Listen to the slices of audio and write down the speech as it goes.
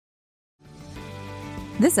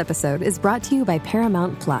This episode is brought to you by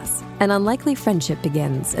Paramount Plus. An unlikely friendship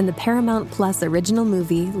begins in the Paramount Plus original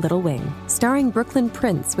movie Little Wing, starring Brooklyn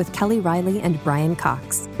Prince with Kelly Riley and Brian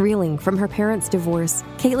Cox. Reeling from her parents' divorce,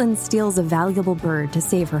 Caitlin steals a valuable bird to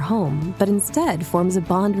save her home, but instead forms a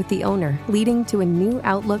bond with the owner, leading to a new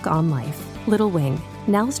outlook on life. Little Wing,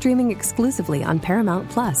 now streaming exclusively on Paramount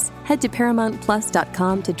Plus. Head to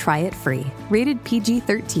ParamountPlus.com to try it free. Rated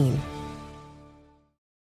PG-13.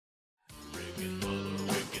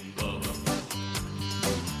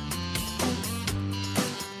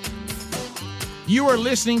 You are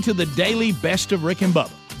listening to the daily Best of Rick and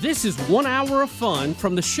Bubba. This is 1 hour of fun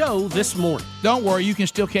from the show this morning. Don't worry, you can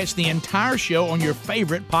still catch the entire show on your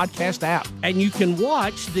favorite podcast app. And you can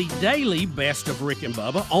watch the daily Best of Rick and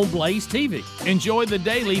Bubba on Blaze TV. Enjoy the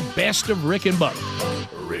daily Best of Rick and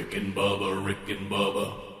Bubba. Rick and Bubba, Rick and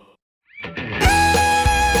Bubba.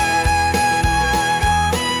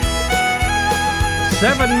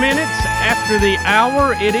 Seven minutes after the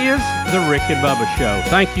hour, it is the Rick and Bubba Show.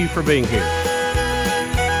 Thank you for being here.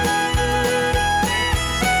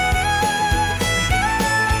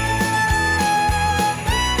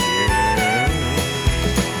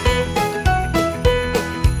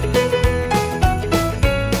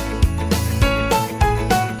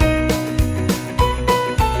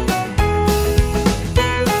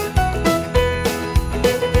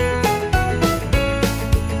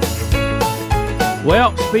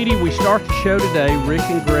 Well, Speedy, we start the show today. Rick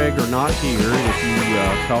and Greg are not here. If you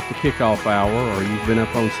caught the kickoff hour or you've been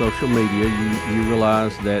up on social media, you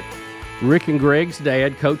realize that Rick and Greg's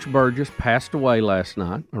dad, Coach Burgess, passed away last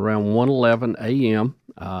night around 1:11 a.m.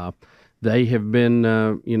 They have been,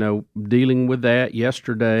 dealing with that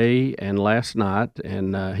yesterday and last night,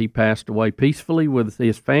 and he passed away peacefully with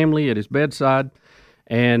his family at his bedside.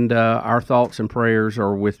 And our thoughts and prayers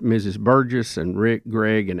are with Mrs. Burgess and Rick,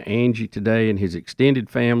 Greg, and Angie today and his extended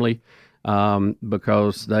family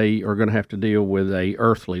because they are going to have to deal with a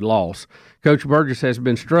earthly loss. Coach Burgess has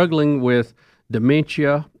been struggling with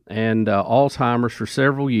dementia and Alzheimer's for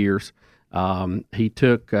several years. He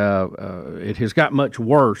took it has got much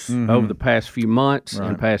worse over the past few months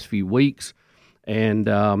and past few weeks, and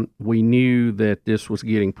we knew that this was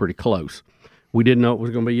getting pretty close. We didn't know it was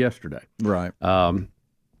going to be yesterday. Right.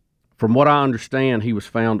 From what I understand, he was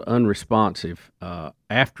found unresponsive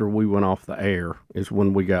after we went off the air is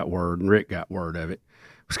when we got word, and Rick got word of it.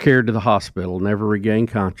 Was carried to the hospital, never regained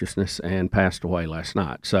consciousness, and passed away last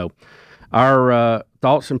night. So our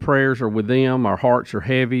thoughts and prayers are with them. Our hearts are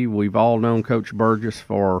heavy. We've all known Coach Burgess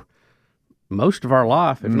for most of our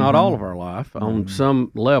life, if not all of our life, on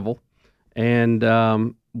some level. And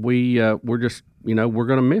we're just, we're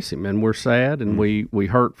going to miss him, and we're sad, and we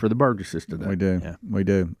hurt for the Burgesses today. We do. Yeah. We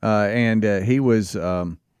do. And he was,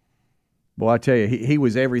 I tell you, he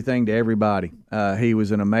was everything to everybody. He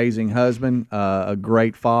was an amazing husband, a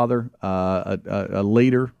great father, a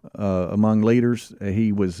leader among leaders.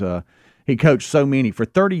 He coached so many for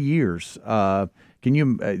 30 years. Can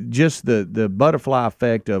you just the butterfly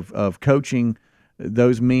effect of coaching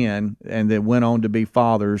those men and that went on to be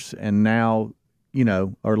fathers and now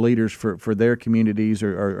are leaders for their communities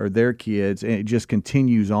or their kids, and it just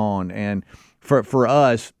continues on. And for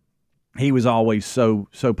us, he was always so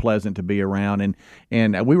pleasant to be around.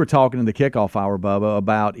 And we were talking in the kickoff hour, Bubba,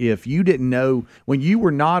 about if you didn't know, when you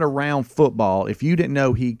were not around football, if you didn't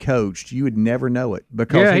know he coached, you would never know it.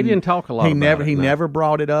 Because he didn't talk a lot about it. He never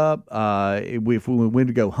brought it up. If we went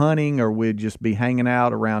to go hunting or we'd just be hanging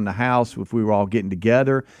out around the house, if we were all getting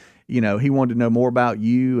together, he wanted to know more about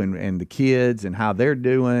you and the kids and how they're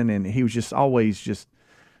doing, and he was just always just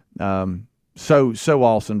so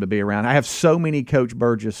awesome to be around. I have so many Coach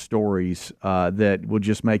Burgess stories that will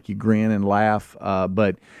just make you grin and laugh,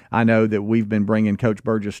 but I know that we've been bringing Coach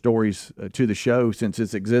Burgess stories to the show since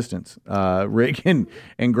its existence. Rick and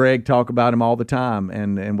Greg talk about him all the time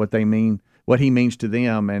and what they mean, what he means to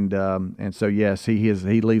them, and so yes,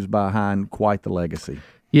 he leaves behind quite the legacy.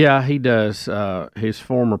 Yeah, he does. His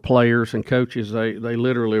former players and coaches, they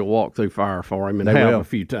literally walk through fire for him, and they have a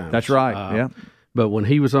few times. That's right. Yeah. But when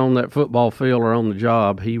he was on that football field or on the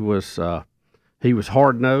job, he was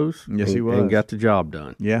hard nosed. Yes, he was, and got the job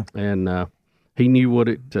done. Yeah, and he knew what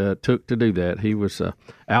it took to do that. He was an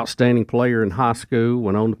outstanding player in high school.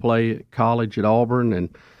 Went on to play at college at Auburn and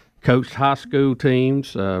coached high school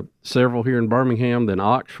teams, several here in Birmingham, then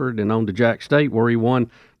Oxford, and on to Jack State, where he won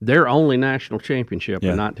their only national championship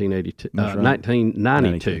in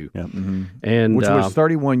 1992. Yeah. Mm-hmm. And which was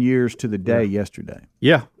 31 years to the day yesterday.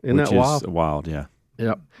 Yeah, isn't that wild? Wild, yeah.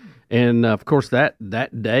 Yep. And, of course,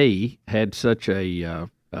 that day had such a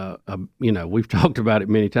we've talked about it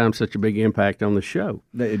many times, such a big impact on the show.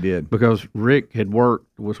 It did. Because Rick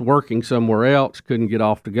was working somewhere else, couldn't get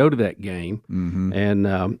off to go to that game. Mm-hmm.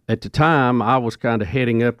 And at the time, I was kind of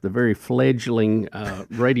heading up the very fledgling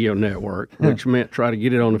radio network, which meant try to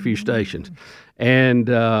get it on a few stations. And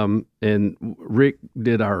Rick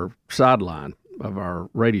did our sideline of our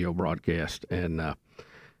radio broadcast. And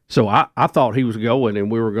so I thought he was going, and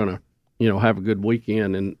we were going to, have a good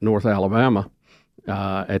weekend in North Alabama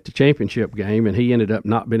at the championship game, and he ended up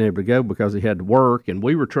not being able to go because he had to work, and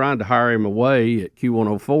we were trying to hire him away at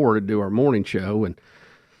Q104 to do our morning show, and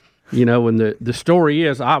and the story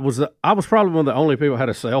is I was probably one of the only people who had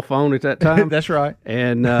a cell phone at that time. That's right.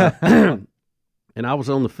 And and I was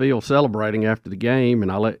on the field celebrating after the game,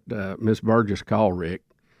 and I let Miss Burgess call Rick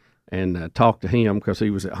and talk to him because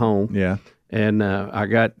he was at home. Yeah. And I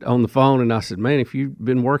got on the phone and I said, "Man, if you'd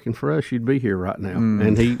been working for us, you'd be here right now."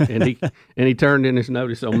 And he turned in his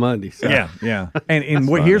notice on Monday. So. Yeah. And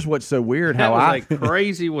here's what's so weird: that was a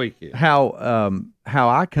crazy weekend. How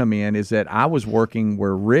I come in is that I was working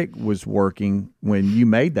where Rick was working when you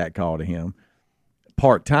made that call to him,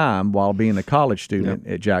 part time while being a college student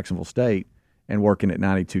at Jacksonville State and working at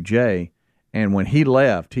 92J. And when he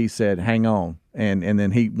left, he said, "Hang on." And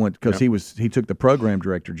then he went because he took the program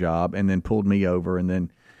director job and then pulled me over, and then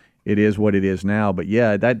it is what it is now. But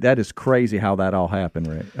yeah, that is crazy how that all happened,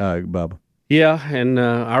 Rick, Bubba. Yeah, and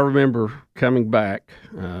I remember coming back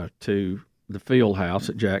to the field house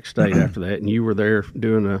at Jack State after that, and you were there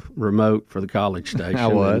doing a remote for the college station. I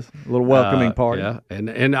was a little welcoming party. Yeah,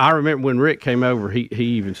 and I remember when Rick came over, he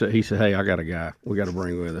even said, "Hey, I got a guy we got to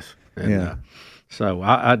bring with us." And, so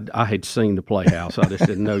I had seen the Playhouse. I just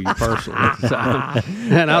didn't know you personally at the time,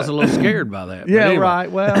 and I was a little scared by that. Yeah, anyway,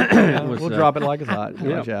 right. Well, we'll drop it like it's hot.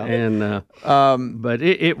 Watch out. And but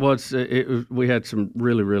it was we had some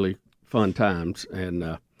really, really fun times,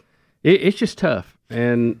 and it's just tough.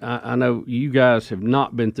 And I know you guys have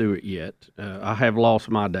not been through it yet. I have lost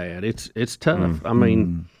my dad. It's tough. I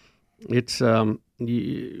mean, it's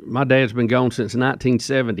my dad's been gone since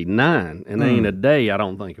 1979, and there ain't a day I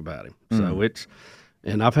don't think about him. So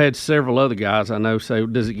and I've had several other guys I know say,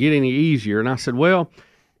 "Does it get any easier?" And I said, "Well,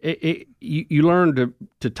 you learn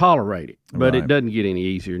to tolerate it, but it doesn't get any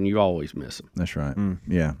easier, and you always miss them." That's right.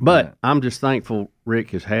 Yeah. But I'm just thankful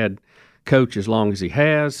Rick has had Coach as long as he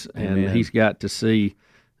has, and he's got to see,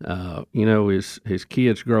 his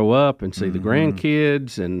kids grow up and see the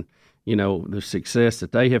grandkids and. The success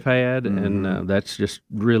that they have had, and that's just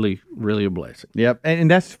really, really a blessing. Yep,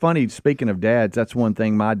 and that's funny. Speaking of dads, that's one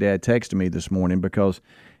thing my dad texted me this morning because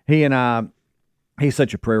he's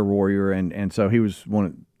such a prayer warrior, and so he was one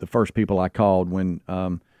of the first people I called when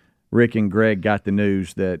Rick and Greg got the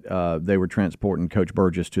news that they were transporting Coach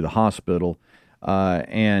Burgess to the hospital,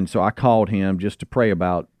 and so I called him just to pray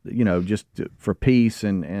about, for peace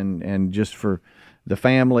and just for the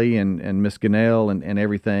family and Miss Gannell and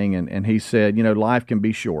everything, and he said, life can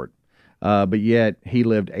be short, but yet he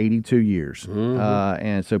lived 82 years,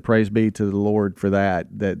 and so praise be to the Lord for that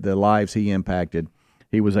the lives he impacted,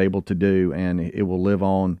 he was able to do, and it will live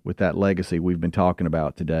on with that legacy we've been talking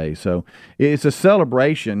about today. So it's a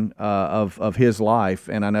celebration of his life,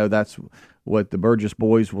 and I know that's what the Burgess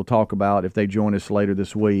boys will talk about if they join us later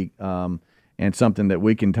this week. And something that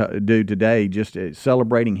we can do today, just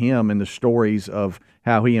celebrating him and the stories of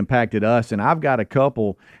how he impacted us. And I've got a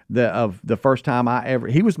couple of the first time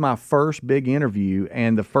he was my first big interview,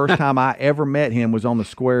 and the first time I ever met him was on the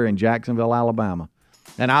square in Jacksonville, Alabama.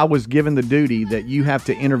 And I was given the duty that you have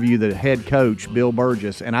to interview the head coach, Bill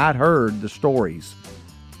Burgess, and I'd heard the stories.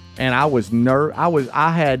 And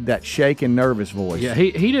I had that shaken, nervous voice. Yeah,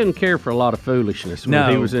 he didn't care for a lot of foolishness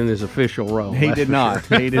when he was in his official role. He did not.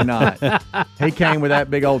 Sure. He did not. He came with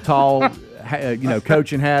that big old tall,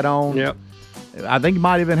 coaching hat on. Yep. I think he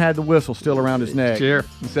might even had the whistle still around his neck. Sure.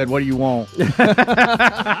 He said, "What do you want?" We'll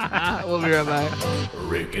be right back.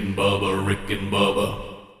 Rick and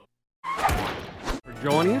Bubba. For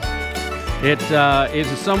joining us. It is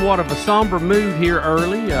somewhat of a somber mood here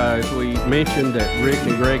early. As we mentioned that Rick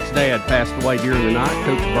and Greg's dad passed away during the night,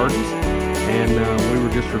 Coach Burgess, and we were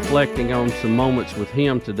just reflecting on some moments with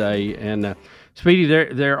him today. And Speedy,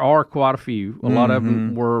 there are quite a few. A lot of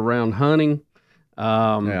them were around hunting,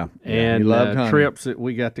 and hunting. Trips that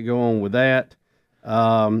we got to go on with that.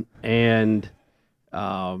 But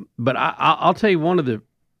I'll tell you one of the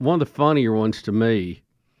funnier ones to me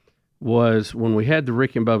was when we had the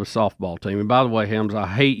Rick and Bubba softball team. And by the way, Helms, I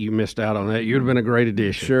hate you missed out on that. You'd have been a great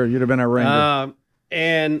addition. Sure, you'd have been a ringer.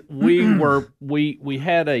 And we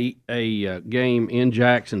had a game in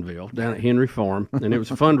Jacksonville down at Henry Farm, and it was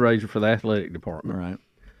a fundraiser for the athletic department. Right.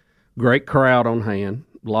 Great crowd on hand.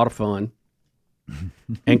 a lot of fun.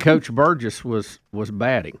 And Coach Burgess was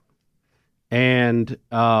batting. And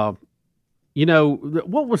you know,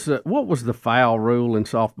 what was the foul rule in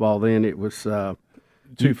softball then? It was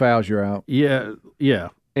 2 fouls, you're out. Yeah.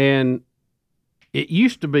 And it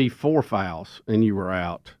used to be 4 fouls and you were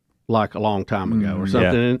out, like a long time ago or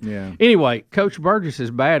something. Yeah. Anyway, Coach Burgess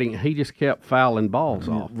is batting. He just kept fouling balls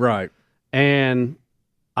off. Right. And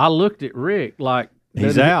I looked at Rick like,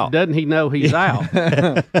 he's out. Doesn't he know he's out?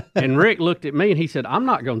 And Rick looked at me and he said, I'm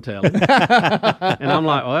not going to tell him. And I'm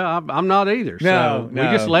like, well, I'm not either. So we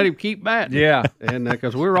just let him keep batting. Yeah. And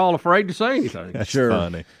because we were all afraid to say anything. That's Sure.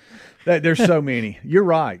 funny. There's so many. You're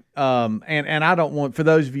right. And I don't want, for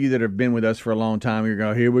those of you that have been with us for a long time, you're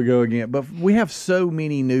going, here we go again. But we have so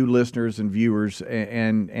many new listeners and viewers.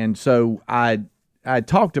 And so I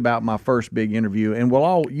talked about my first big interview. And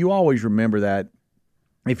you always remember that.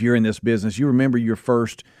 If you're in this business, you remember your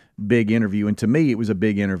first big interview, and to me, it was a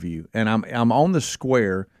big interview. And I'm on the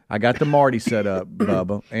square. I got the Marty set up,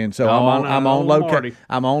 Bubba, and so I'm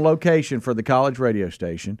on location for the college radio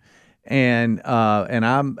station, and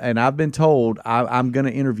I've been told I'm going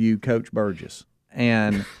to interview Coach Burgess,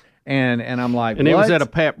 and I'm like, and what? it was at a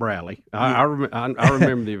pep rally. I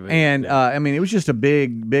remember the event. And I mean, it was just a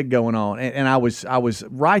big going on, and I was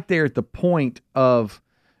right there at the point of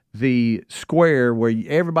the square where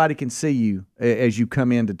everybody can see you as you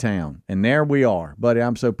come into town. And there we are. Buddy,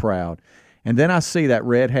 I'm so proud. And then I see that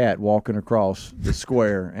red hat walking across the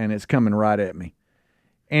square, and it's coming right at me.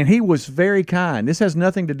 And he was very kind. This has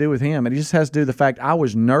nothing to do with him. It just has to do with the fact I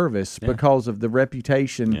was nervous because of the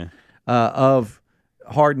reputation of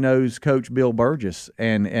hard-nosed Coach Bill Burgess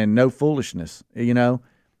and no foolishness, you know.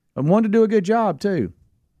 I wanted to do a good job, too.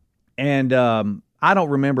 And I don't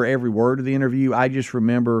remember every word of the interview. I just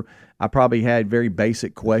remember I probably had very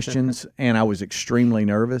basic questions, and I was extremely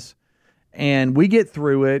nervous. And we get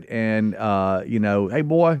through it, and, you know, hey,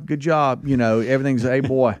 boy, good job. You know, everything's, hey,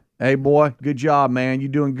 boy, good job, man. You're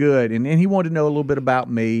doing good. And he wanted to know a little bit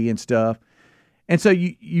about me and stuff. And so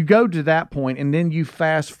you go to that point, and then you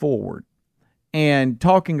fast forward. And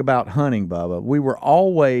talking about hunting, Bubba, we were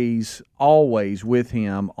always with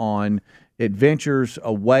him on adventures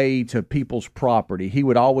away to people's property. He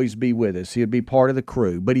would always be with us. He would be part of the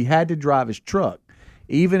crew, but he had to drive his truck.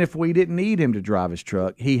 Even if we didn't need him to drive his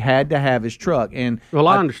truck, he had to have his truck. And well,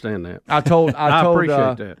 I understand that. I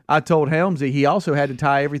appreciate that. I told Helmsy he also had to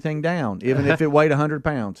tie everything down, even if it weighed 100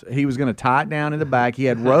 pounds. He was going to tie it down in the back. He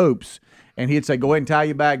had ropes, and he'd say, "Go ahead and tie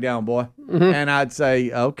your bag down, boy." And I'd say,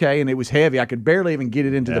 "Okay." And it was heavy. I could barely even get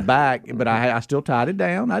it into the back, but I still tied it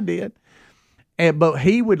down. I did. But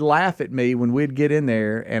he would laugh at me when we'd get in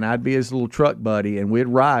there, and I'd be his little truck buddy, and we'd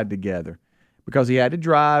ride together because he had to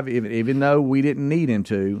drive, even though we didn't need him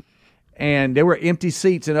to. And there were empty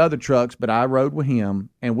seats in other trucks, but I rode with him,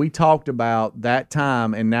 and we talked about that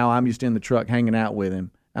time, and now I'm just in the truck hanging out with him.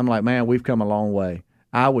 I'm like, man, we've come a long way.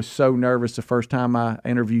 I was so nervous the first time I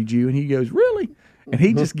interviewed you, and he goes, really? And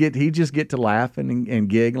he just get to laughing and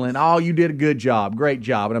giggling. Oh, you did a good job, great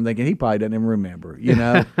job. And I'm thinking he probably doesn't even remember, you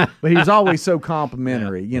know. But he was always so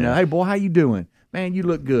complimentary, you know. Hey, boy, how you doing? Man, you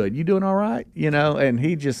look good. You doing all right? You know. And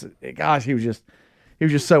he was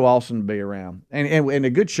just so awesome to be around, and a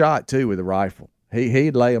good shot too with a rifle.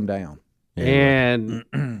 He'd lay them down. And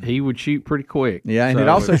he would shoot pretty quick. Yeah, and he'd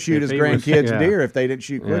also shoot his grandkids deer if they didn't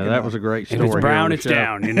shoot quick enough. That was a great story. If it's brown, it's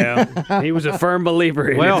down, you know. He was a firm believer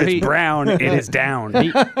in if it's brown, it is down.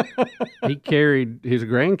 He carried his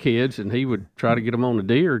grandkids, and he would try to get them on the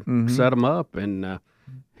deer, set them up, and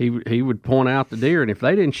he would point out the deer, and if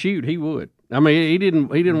they didn't shoot, he would. I mean, he didn't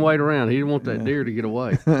wait around. He didn't want that deer to get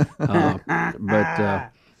away.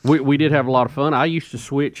 But we did have a lot of fun. I used to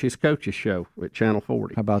switch his coach's show at Channel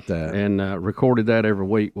 40. How about that? And recorded that every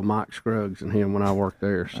week with Mike Scruggs and him when I worked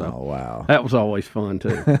there. So oh, wow. That was always fun,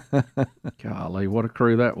 too. Golly, what a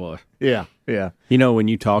crew that was. Yeah. You know, when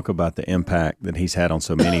you talk about the impact that he's had on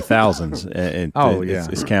so many thousands,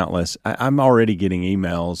 it's countless. I'm already getting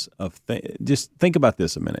emails of just think about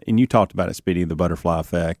this a minute. And you talked about it, Speedy, the butterfly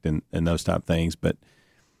effect and those type things. But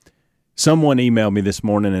someone emailed me this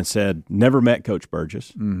morning and said, never met Coach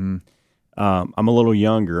Burgess. Mm-hmm. I'm a little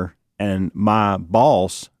younger, and my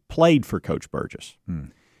boss played for Coach Burgess.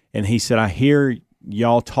 Mm. And he said, I hear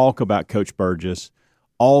y'all talk about Coach Burgess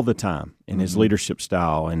all the time in his leadership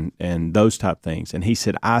style and those type things. And he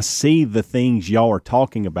said, I see the things y'all are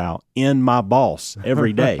talking about in my boss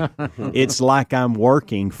every day. It's like I'm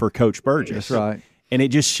working for Coach Burgess. That's right. And it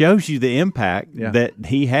just shows you the impact that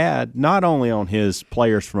he had, not only on his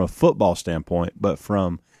players from a football standpoint, but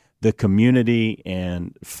from the community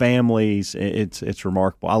and families. It's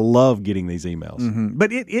remarkable. I love getting these emails. Mm-hmm.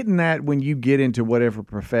 But isn't that when you get into whatever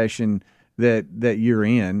profession that you're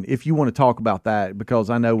in, if you want to talk about that, because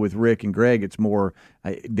I know with Rick and Greg, it's more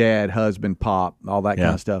dad, husband, pop, all that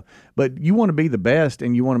kind of stuff. But you want to be the best,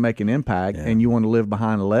 and you want to make an impact, and you want to live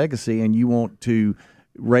behind a legacy, and you want to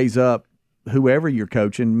raise up whoever you're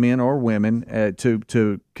coaching, men or women,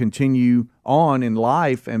 to continue on in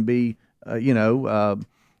life and be,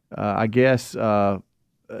 I guess,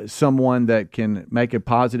 someone that can make a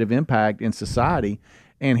positive impact in society.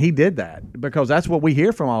 And he did that because that's what we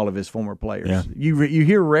hear from all of his former players. Yeah. You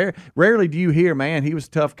hear rarely do you hear, man, he was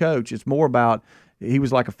a tough coach. It's more about he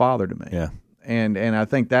was like a father to me. Yeah. And I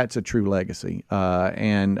think that's a true legacy.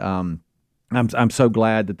 I'm so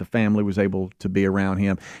glad that the family was able to be around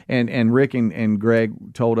him. And Rick and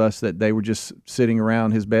Greg told us that they were just sitting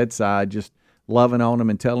around his bedside, just loving on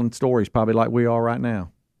him and telling stories, probably like we are right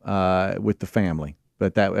now with the family.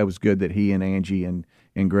 But that was good that he and Angie and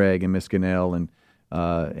Greg and Miss Cannell and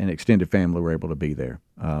extended family were able to be there.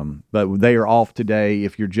 But they are off today.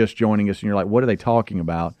 If you're just joining us and you're like, what are they talking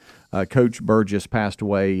about? Coach Burgess passed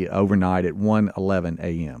away overnight at 1:11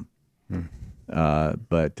 a.m.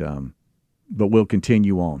 But we'll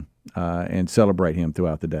continue on and celebrate him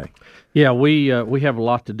throughout the day. Yeah, we have a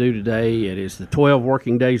lot to do today. It is the 12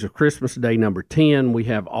 working days of Christmas, day number 10. We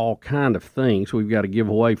have all kind of things we've got to give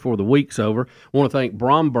away before the week's over. I want to thank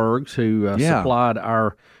Bromberg's who supplied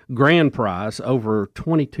our grand prize, over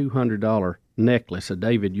 $2,200 necklace, a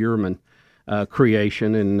David Yurman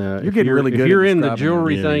creation. And you're getting really good. If you're in the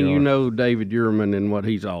jewelry thing, you know David Yurman and what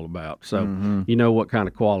he's all about. So you know what kind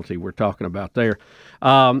of quality we're talking about there.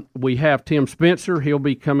 We have Tim Spencer. He'll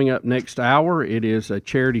be coming up next hour. It is a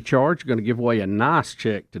charity charge. Going to give away a nice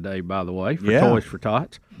check today, by the way, for Toys for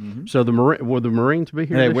Tots. So will the Marines be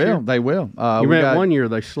here? They will. They will. You remember one year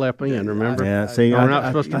they slept in, remember? Yeah, see, we're not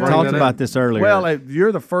supposed to bring talked about this earlier. Well,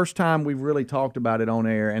 you're the first time we've really talked about it on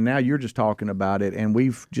air, and now you're just talking about it, and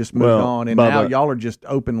we've just moved on, and now y'all are just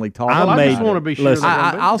openly talking about it. I just want to be sure.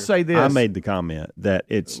 I'll say this. I made the comment that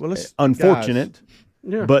it's unfortunate.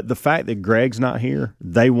 Yeah. But the fact that Greg's not here,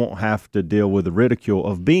 they won't have to deal with the ridicule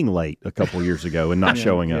of being late a couple years ago and not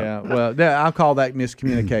showing up. Yeah, well, I'll call that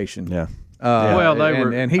miscommunication. Yeah. Well,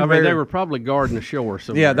 they were probably guarding the shore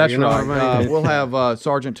somewhere. Yeah, that's right. I mean? We'll have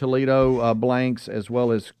Sergeant Toledo Blanks as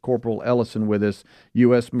well as Corporal Ellison with us,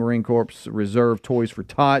 U.S. Marine Corps Reserve Toys for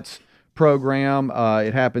Tots program.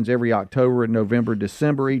 It happens every October and November,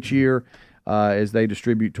 December each year. As they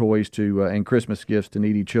distribute toys to and Christmas gifts to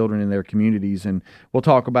needy children in their communities, and we'll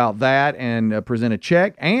talk about that and present a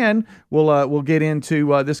check, and we'll get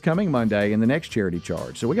into this coming Monday and the next charity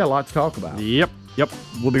charge. So we got a lot to talk about. Yep.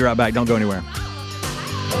 We'll be right back. Don't go anywhere.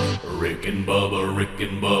 Rick and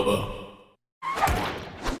Bubba.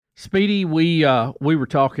 Speedy, we were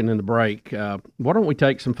talking in the break. Why don't we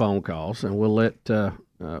take some phone calls and we'll let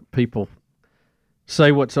people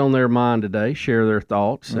say what's on their mind today, share their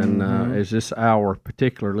thoughts, and as this hour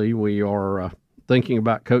particularly, we are thinking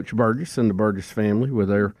about Coach Burgess and the Burgess family with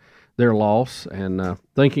their loss, and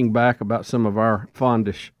thinking back about some of our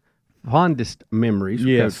fondest memories of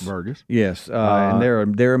Coach Burgess. Yes, and there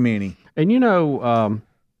are many. And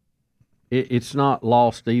it's not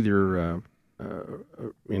lost either.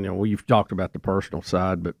 We've talked about the personal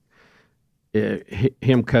side, but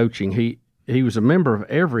him coaching, he was a member of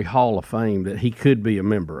every Hall of Fame that he could be a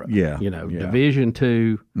member of. Division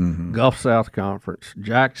II, Gulf South Conference,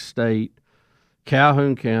 Jackson State,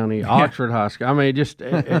 Calhoun County, Oxford High School. I mean, just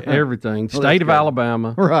everything. State of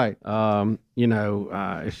Alabama. Right.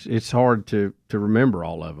 It's hard to remember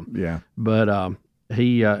all of them. Yeah. But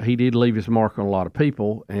he did leave his mark on a lot of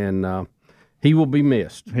people, and he will be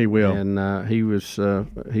missed. He will. And he was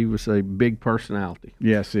a big personality.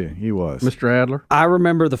 Yes, he was. Mr. Adler? I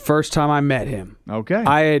remember the first time I met him. Okay.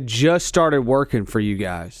 I had just started working for you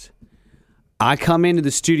guys. I come into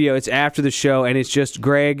the studio. It's after the show, and it's just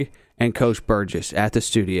Greg and Coach Burgess at the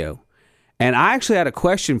studio. And I actually had a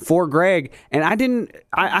question for Greg, and I didn't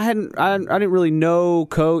really know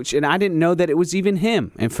Coach, and I didn't know that it was even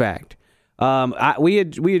him. In fact, we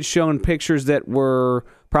had shown pictures that were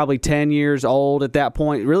probably 10 years old at that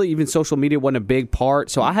point. Really, even social media wasn't a big part,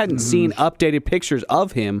 so I hadn't seen updated pictures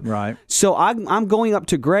of him. Right. So I'm going up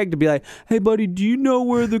to Greg to be like, "Hey, buddy, do you know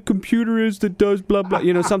where the computer is that does blah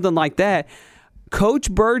blah?" Something like that. Coach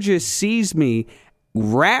Burgess sees me,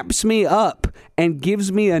 wraps me up and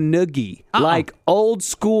gives me a noogie, like old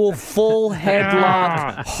school, full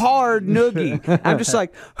headlock, hard noogie. I'm just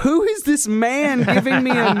like, who is this man giving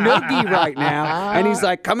me a noogie right now? And he's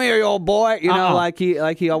like, come here, you old boy, like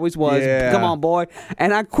he always was. Yeah. Come on, boy.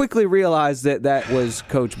 And I quickly realized that was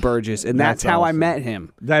Coach Burgess, and that's how I met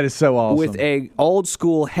him. That is so awesome. With a old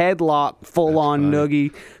school headlock, full on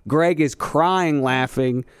noogie. Greg is crying,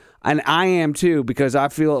 laughing. And I am too, because I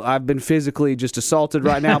feel I've been physically just assaulted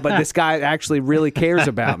right now, but this guy actually really cares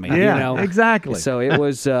about me. Yeah, exactly. So it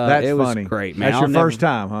was That's funny. Was great, man. That's your first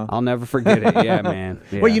time, huh? I'll never forget it. Yeah, man.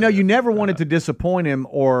 Yeah. Well, you never wanted to disappoint him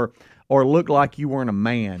or look like you weren't a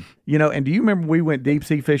man. And do you remember we went deep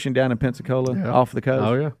sea fishing down in Pensacola off the coast?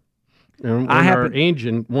 Oh yeah. And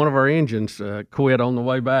one of our engines quit on the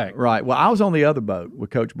way back. Right. Well, I was on the other boat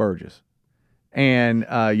with Coach Burgess. And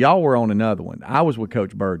y'all were on another one. I was with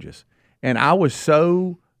Coach Burgess. And I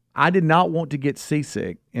did not want to get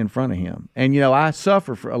seasick in front of him. And, I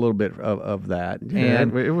suffer for a little bit of that. Yeah,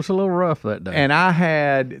 and it was a little rough that day. And I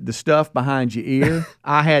had the stuff behind your ear.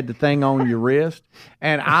 I had the thing on your wrist.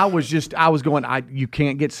 And I was going, you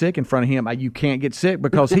can't get sick in front of him. You can't get sick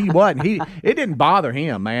because he wasn't. It didn't bother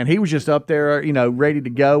him, man. He was just up there, ready to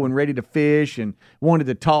go and ready to fish and wanted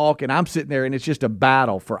to talk. And I'm sitting there, and it's just a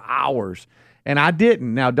battle for hours. And I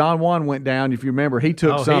didn't. Now, Don Juan went down. If you remember, he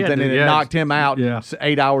took something and it knocked him out. Yeah. And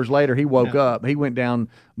 8 hours later, he woke up. He went down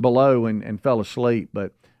below and fell asleep.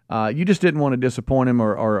 But you just didn't want to disappoint him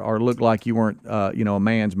or look like you weren't, a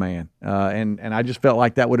man's man. And I just felt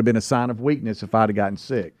like that would have been a sign of weakness if I'd have gotten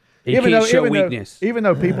sick. Even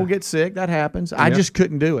though people get sick, that happens. I just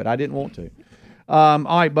couldn't do it. I didn't want to. All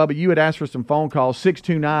right, Bubba, you had asked for some phone calls.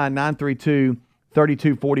 629-932-3244,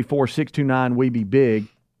 629-WE-BE-BIG.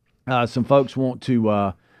 Some folks want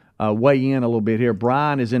to weigh in a little bit here.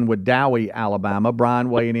 Brian is in Wedowee, Alabama. Brian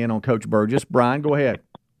weighing in on Coach Burgess. Brian, go ahead.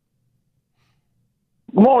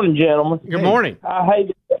 Good morning, gentlemen. Good morning. I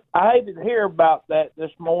hated to hear about that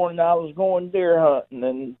this morning. I was going deer hunting,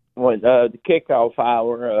 and when the kickoff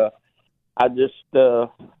hour, I just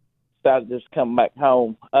decided to just come back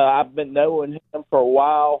home. I've been knowing him for a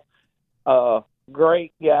while.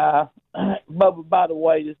 Great guy. Bubba, by the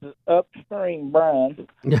way, this is Upstream Brian.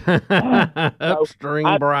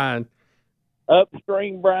 Upstream Brian and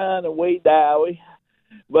Wedowee.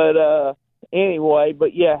 But anyway,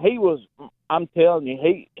 he was, I'm telling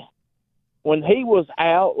you, when he was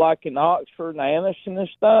out, like in Oxford and Anderson and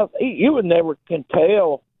stuff, you would never can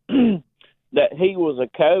tell that he was a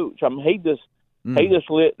coach. I mean, he just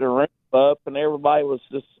lit the room up, and everybody was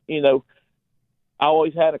just, I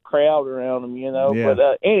always had a crowd around him, Yeah.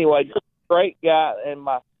 But anyway, just a great guy, and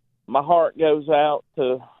my heart goes out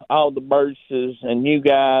to all the Burgesses and you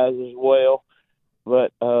guys as well.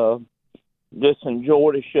 But just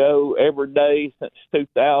enjoy the show every day since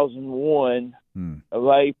 2001 of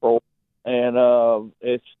April, and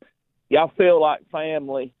it's y'all feel like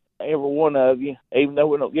family, every one of you, even though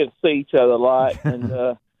we don't get to see each other a lot.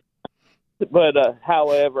 And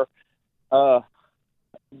however.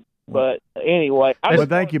 But anyway,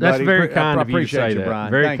 thank you, buddy. That's very kind of you to say that. Brian.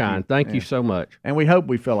 Very kind. Thank you so much. And we hope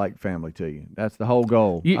we feel like family to you. That's the whole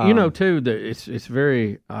goal. You know, too, that it's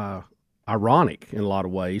very ironic in a lot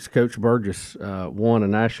of ways. Coach Burgess won a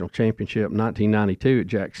national championship in 1992 at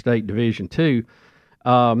Jack State Division II,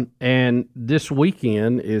 and this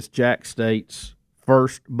weekend is Jack State's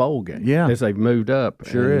first bowl game. Yeah, as they've moved up.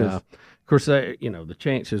 Sure is. Of course, the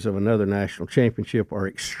chances of another national championship are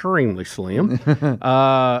extremely slim.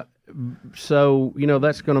 So,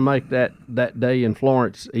 that's going to make that day in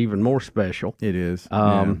Florence even more special. It is.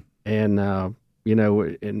 And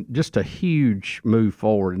just a huge move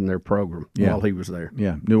forward in their program while he was there.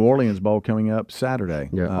 Yeah. New Orleans Bowl coming up Saturday.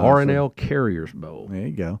 Yeah. R&L Carriers Bowl. There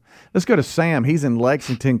you go. Let's go to Sam. He's in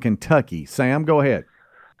Lexington, Kentucky. Sam, go ahead.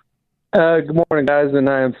 Good morning, guys, and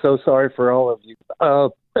I am so sorry for all of you.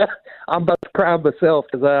 I'm about to cry myself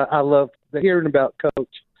because I love hearing about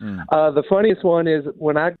Coach. The funniest one is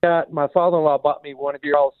when my father-in-law bought me one of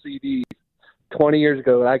your all CDs 20 years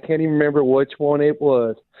ago. I can't even remember which one it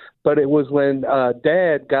was, but it was when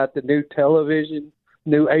Dad got the new television,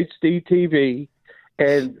 new HD TV,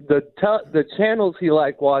 and the channels he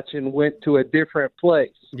liked watching went to a different place.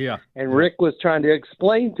 Yeah. And Rick was trying to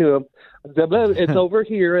explain to him, it's over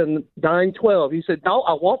here in 912. He said, no,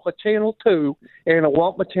 I want my channel 2 and I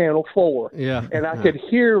want my channel 4. Yeah. And I could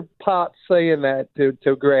hear Pop saying that to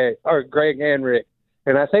Greg and Rick.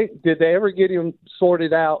 And I think, did they ever get him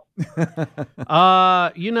sorted out?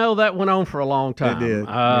 That went on for a long time. It did.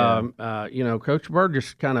 Coach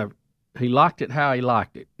Burgess he liked it how he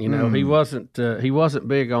liked it. He wasn't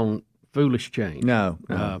big on foolish change. No.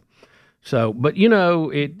 So, but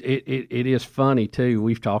it is funny too.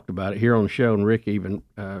 We've talked about it here on the show, and Rick even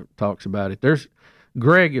talks about it.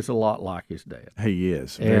 Greg is a lot like his dad. He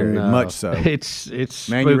is, very much so. It's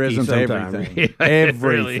mannerisms, everything,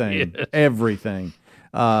 everything,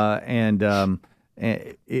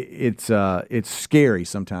 it's scary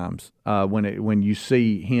sometimes when you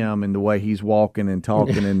see him and the way he's walking and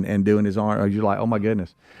talking and doing his arm. You're like, oh my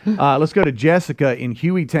goodness. Let's go to Jessica in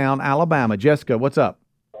Hueytown, Alabama. Jessica, what's up?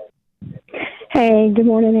 Hey, good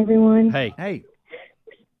morning, everyone. Hey.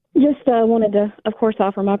 Just wanted to, of course,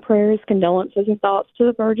 offer my prayers, condolences, and thoughts to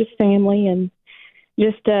the Burgess family, and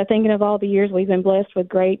just thinking of all the years we've been blessed with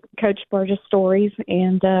great Coach Burgess stories.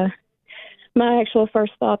 And my actual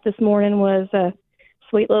first thought this morning was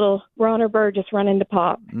sweet little Ronner Burgess running to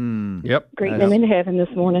Pop. Yep. Greeting him in heaven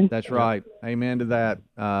this morning. That's right. Amen to that.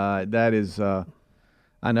 That is, I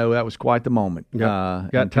know that was quite the moment.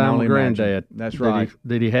 Got time with Granddad. That's right.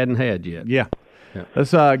 That he hadn't had yet. Yeah.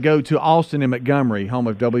 Let's go to Austin in Montgomery, home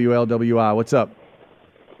of WLWI. What's up?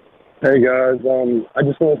 Hey, guys. I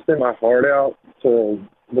just want to send my heart out to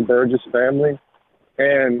the Burgess family.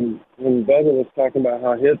 And when Bubba was talking about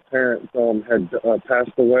how his parents had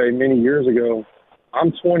passed away many years ago,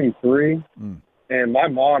 I'm 23, and my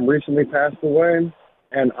mom recently passed away.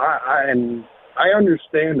 And I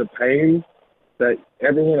understand the pain that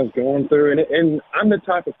everyone is going through. And I'm the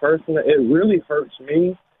type of person that it really hurts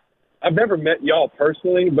me. I've never met y'all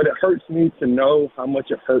personally, but it hurts me to know how much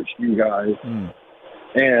it hurts you guys.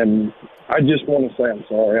 And I just want to say I'm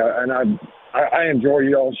sorry. I enjoy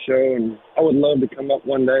y'all's show, and I would love to come up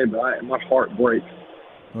one day, but my heart breaks.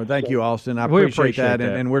 Well, thank you, Austin. I appreciate that.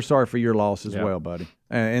 And we're sorry for your loss as well, buddy.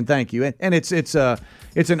 And thank you. And it's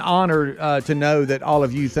an honor to know that all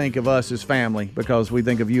of you think of us as family, because we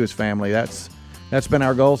think of you as family. That's been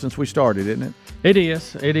our goal since we started, isn't it? It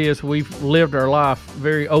is. We've lived our life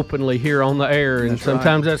very openly here on the air, and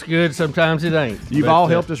sometimes that's good, sometimes it ain't. You've all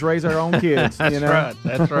helped us raise our own kids.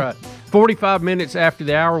 That's right. 45 minutes after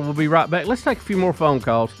the hour, we'll be right back. Let's take a few more phone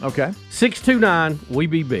calls. Okay. 629, we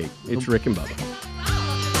be big. It's Rick and Bubba.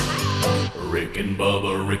 Rick and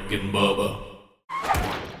Bubba, Rick and Bubba.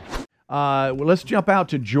 Well, let's jump out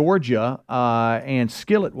to Georgia, and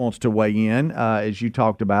Skillet wants to weigh in, as you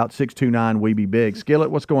talked about. 629, we be big. Skillet,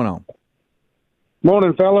 what's going on?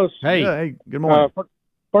 Morning, fellas. Hey. Hey, good morning.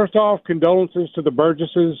 First off, condolences to the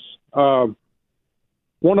Burgesses.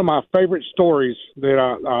 One of my favorite stories that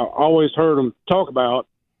I always heard them talk about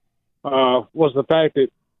was the fact that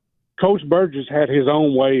Coach Burgess had his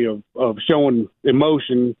own way of showing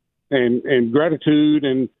emotion and gratitude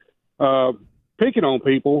and picking on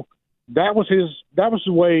people. That was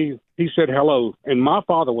the way he said hello. And my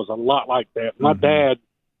father was a lot like that. My dad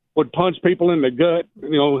would punch people in the gut,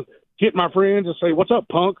 hit my friends and say, "What's up,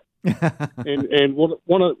 punk?" and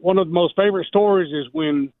one of the most favorite stories is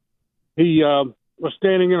when he was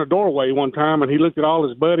standing in a doorway one time, and he looked at all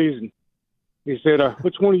his buddies and he said,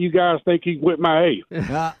 "Which one of you guys think he whipped my A?"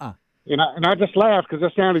 And I just laughed because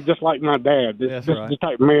that sounded just like my dad. This the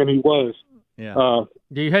type of man he was. Yeah.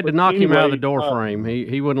 You had to knock him out of the door frame.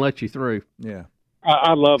 He wouldn't let you through. Yeah.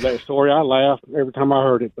 I love that story. I laughed every time I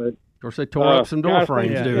heard it, but. Of course, they tore up some door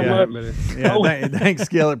frames doing that. Thanks,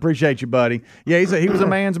 Skillet. Appreciate you, buddy. Yeah, he was a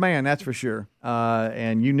man's man, that's for sure.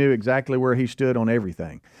 And you knew exactly where he stood on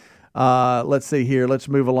everything. Let's see here. Let's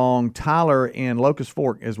move along. Tyler in Locust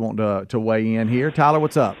Fork is wanting to weigh in here. Tyler,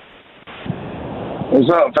 what's up? What's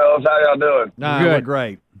up, fellas? How y'all doing? We're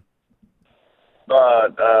great.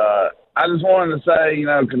 But I just wanted to say,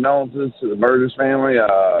 condolences to the Burgess family.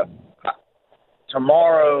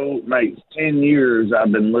 Tomorrow makes 10 years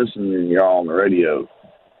I've been listening to y'all on the radio.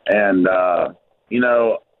 And,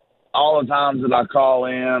 all the times that I call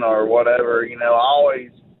in or whatever,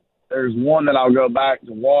 there's one that I'll go back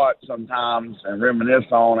to watch sometimes and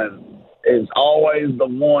reminisce on, and it's always the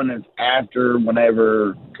one that's after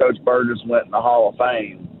whenever Coach Burgess went in the Hall of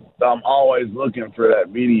Fame. So I'm always looking for that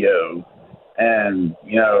video. And,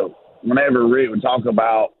 whenever Rick would talk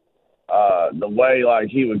about the way,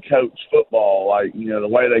 he would coach football, the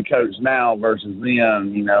way they coach now versus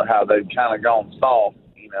then, how they've kind of gone soft,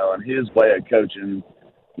 and his way of coaching,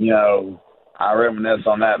 I reminisce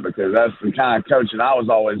on that because that's the kind of coaching I was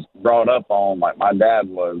always brought up on, like my dad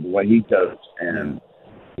was, the way he coached. And,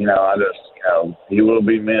 I just, he will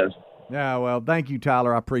be missed. Yeah, well, thank you,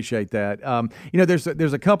 Tyler. I appreciate that.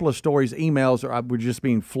 There's a couple of stories, emails, we're just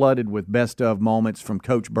being flooded with best of moments from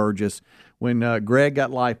Coach Burgess. When Greg got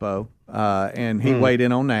lipo, and he weighed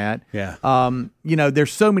in on that. Yeah.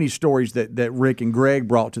 There's so many stories that Rick and Greg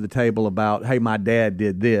brought to the table about, hey, my dad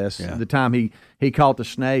did this. Yeah. The time he caught the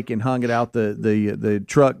snake and hung it out the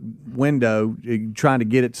truck window, trying to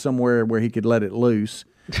get it somewhere where he could let it loose.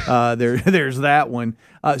 There's that one.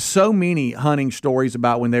 So many hunting stories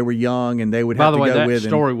about when they were young and they would have to go with. By the way, that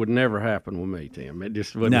story would never happen with me, Tim. It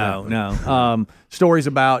just wouldn't happen. No. Stories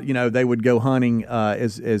about, they would go hunting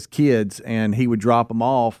as kids and he would drop them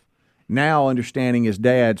off. Now understanding his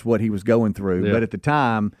dad's what he was going through. Yeah. But at the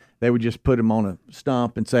time, they would just put him on a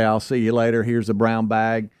stump and say, I'll see you later. Here's a brown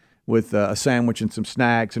bag with a sandwich and some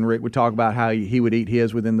snacks, and Rick would talk about how he would eat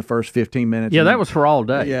his within the first 15 minutes. Yeah, that was for all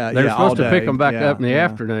day. Yeah, they were supposed to pick him back Yeah, up in the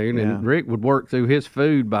afternoon, and Rick would work through his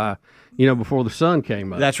food by, before the sun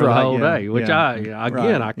came up. That's for right, the whole yeah, day, which yeah.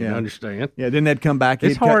 I can understand. Yeah, then they'd come back.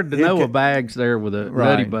 It's hard to know a bag's there with a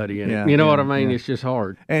nutty buddy in it. You know what I mean? Yeah. It's just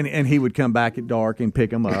hard. And he would come back at dark and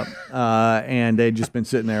pick them up, and they'd just been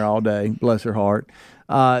sitting there all day. Bless her heart.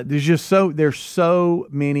 There's so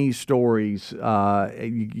many stories.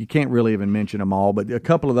 You can't really even mention them all, but a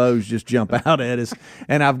couple of those just jump out at us.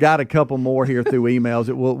 And I've got a couple more here through emails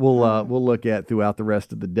that we'll look at throughout the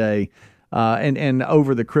rest of the day. And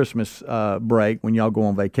over the Christmas break, when y'all go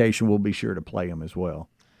on vacation, we'll be sure to play them as well.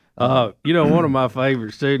 One of my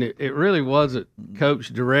favorites too. It really wasn't Coach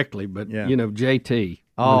directly, but JT.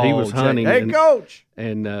 When he was hunting. Hey, Coach!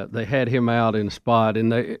 And they had him out in a spot,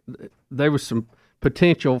 and there was some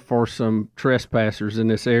potential for some trespassers in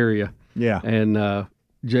this area. Yeah. And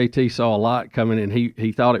JT saw a lot coming, and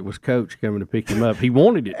he thought it was Coach coming to pick him up. He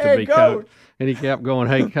wanted it to be Coach. And he kept going,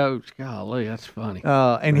 hey, Coach. Golly, that's funny.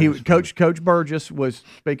 And Coach Burgess was,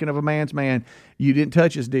 speaking of a man's man, you didn't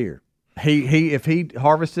touch his deer. If he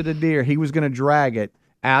harvested a deer, he was going to drag it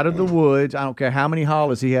out of the woods. I don't care how many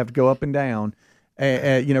hollows he had to go up and down,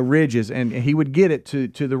 ridges, and he would get it to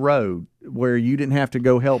the road where you didn't have to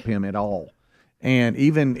go help him at all. And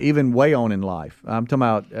even way on in life, I'm talking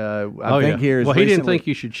about. I think here is. Well, he didn't think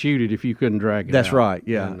you should shoot it if you couldn't drag it. That's out. Right.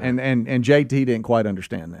 Yeah, and JT didn't quite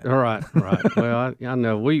understand that. All right. Well, I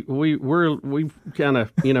know we're kind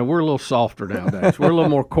of we're a little softer nowadays. We're a little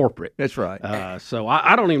more corporate. That's right. So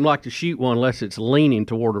I don't even like to shoot one unless it's leaning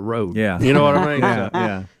toward a road. Yeah. You know what I mean?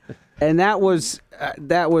 Yeah. And that was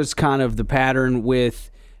kind of the pattern with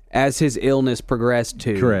as his illness progressed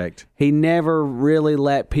too. Correct. He never really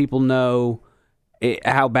let people know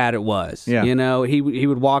how bad it was. Yeah. He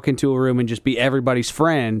would walk into a room and just be everybody's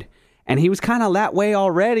friend, and he was kind of that way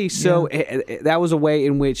already. So that was a way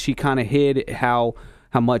in which he kind of hid how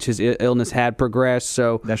much his illness had progressed.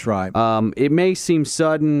 So that's right. It may seem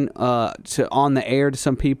sudden on the air to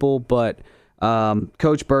some people, but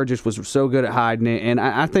Coach Burgess was so good at hiding it, and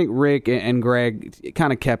I think Rick and Greg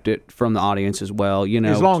kind of kept it from the audience as well.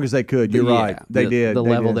 As long as they could. You're right. They did. The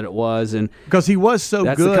level that it was, and because he was so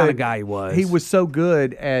that's good. That's the kind of guy he was. He was so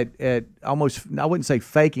good at almost, I wouldn't say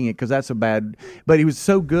faking it because that's but he was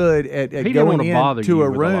so good at going into a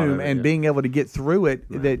room and being able to get through it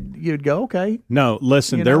that you'd go, okay. No,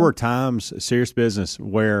 listen, there were times, serious business,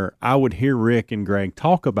 where I would hear Rick and Greg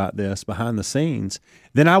talk about this behind the scenes.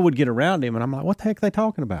 Then I would get around him, and I'm like, what the heck are they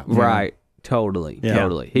talking about? Right. Totally.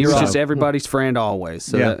 He was just everybody's friend always,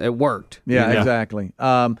 so it worked. Yeah, exactly.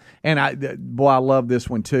 And I love this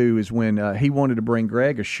one, too, is when he wanted to bring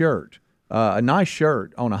Greg a shirt, a nice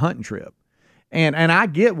shirt on a hunting trip. And I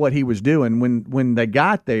get what he was doing. When they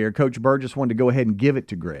got there, Coach Burgess wanted to go ahead and give it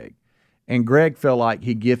to Greg. And Greg felt like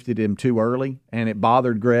he gifted him too early, and it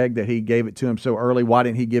bothered Greg that he gave it to him so early. Why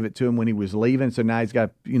didn't he give it to him when he was leaving? So now he's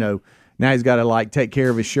got, now he's got to take care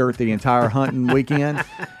of his shirt the entire hunting weekend,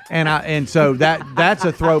 and so that's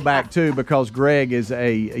a throwback too, because Greg is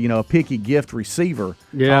a picky gift receiver.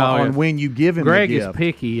 On when you give him Greg the gift. is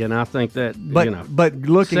picky, and I think that but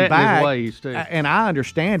looking back, his ways too. And I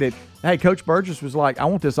understand it. Hey, Coach Burgess was like, I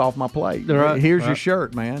want this off my plate. Here's your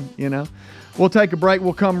shirt, man. We'll take a break.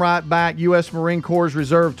 We'll come right back. U.S. Marine Corps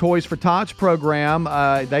Reserve Toys for Tots program.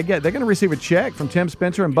 They're going to receive a check from Tim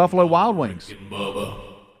Spencer and Buffalo Wild Wings.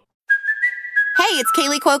 Hey, it's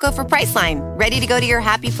Kaylee Cuoco for Priceline. Ready to go to your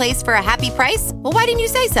happy place for a happy price? Well, why didn't you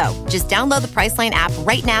say so? Just download the Priceline app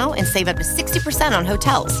right now and save up to 60% on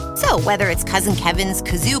hotels. So whether it's Cousin Kevin's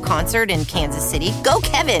Kazoo Concert in Kansas City, go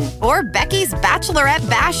Kevin, or Becky's Bachelorette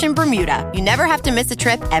Bash in Bermuda, you never have to miss a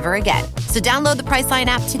trip ever again. So download the Priceline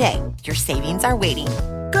app today. Your savings are waiting.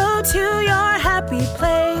 Go to your happy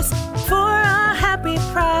place for a happy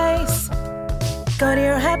price. Go to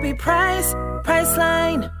your happy price,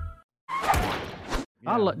 Priceline.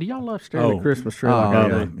 Do y'all love staring at Christmas tree?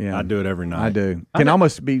 I do it every night. I do. Can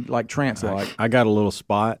almost be like trance-like. I got a little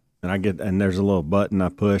spot and there's a little button I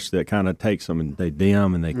push that kind of takes them, and they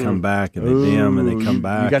dim, and they come back, and they dim, and they come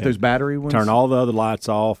back. You got those battery ones? Turn all the other lights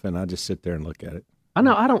off, and I just sit there and look at it. I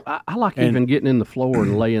know. I like even getting in the floor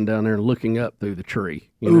and laying down there and looking up through the tree.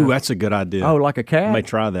 Ooh, that's a good idea. Oh, like a cat? I may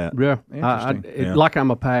try that. Yeah. Interesting. Like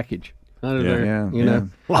I'm a package. Under there, you know.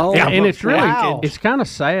 Oh, and it's really it's kind of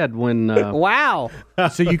sad when wow.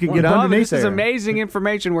 So you can get underneath this is amazing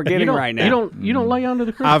information we're getting right now. You don't lay under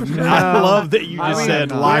the Christmas tree. I love that you just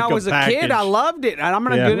said like when I was a kid, I loved it, and I'm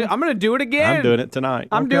gonna do it again. I'm doing it tonight.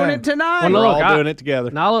 I'm doing it tonight. Well, we're all doing it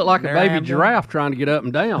together. Now I look like a baby giraffe trying to get up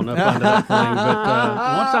and down up under that thing,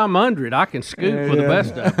 but once I'm under it, I can scoop for the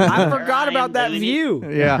best of it. I forgot about that view.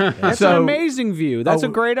 Yeah, that's an amazing view. That's a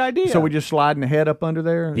great idea. So we just sliding the head up under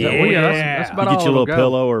there? That's about all. Get you a little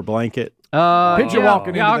pillow or blanket. Picture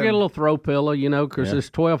walking. I'll get a little throw pillow, because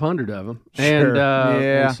there's 1,200 of them,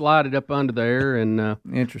 and slide it up under there. And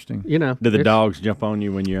interesting. Do the dogs jump on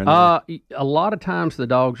you when you're in there? A lot of times the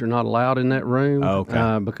dogs are not allowed in that room.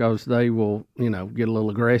 Because they will, get a little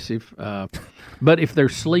aggressive. But if they're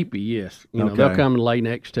sleepy, yes, they'll come and lay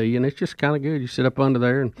next to you, and it's just kind of good. You sit up under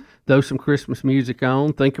there and throw some Christmas music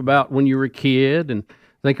on. Think about when you were a kid and.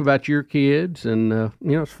 Think about your kids, and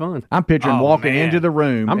it's fun. I'm picturing walking into the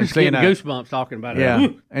room. I'm just getting goosebumps talking about it. Yeah,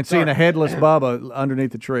 and seeing a headless Bubba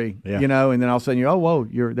underneath the tree. Yeah. And then all of a sudden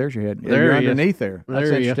there's your head. You're underneath there.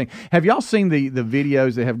 That's interesting. Have y'all seen the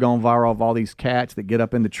videos that have gone viral of all these cats that get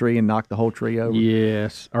up in the tree and knock the whole tree over?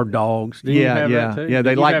 Yes, or dogs. Did you have that too? Yeah,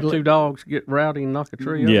 they have two dogs get rowdy and knock a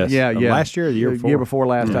tree over. Yes, yeah. Last year or the year before? Year before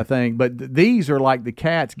last, I think. But these are like the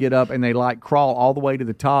cats get up and they crawl all the way to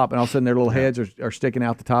the top, and all of a sudden their little heads are sticking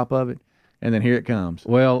out the top of it, and then here it comes.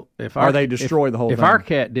 Well, they destroy the whole thing. If our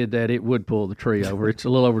cat did that, it would pull the tree over. It's a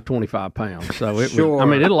little over 25 pounds, so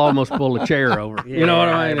it'll almost pull a chair over. You know what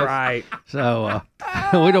I mean? Right. So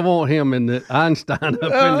we don't want him in the Einstein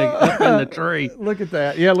up in the tree. Look at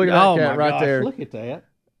that. Yeah, look at that cat right there. Look at that.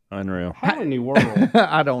 Unreal. How in the world?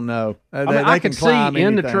 I don't know. I can see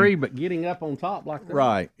in the tree, but getting up on top like that.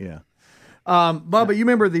 Right. Yeah. Bubba, you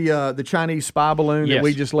remember the Chinese spy balloon that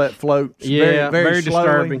we just let float? Very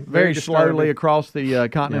disturbing. Very slowly across the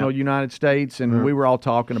continental United States, and we were all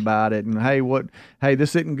talking about it. And hey,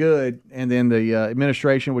 this isn't good. And then the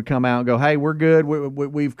administration would come out and go, "Hey, we're good.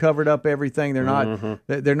 We've covered up everything. They're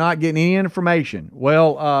not getting any information."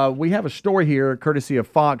 Well, we have a story here, courtesy of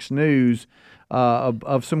Fox News,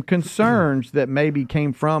 of some concerns that maybe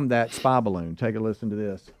came from that spy balloon. Take a listen to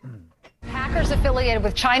this. Hackers affiliated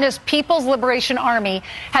with China's People's Liberation Army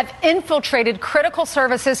have infiltrated critical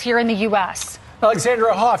services here in the U.S.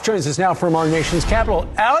 Alexandra Hoff joins us now from our nation's capital.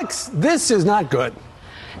 Alex, this is not good.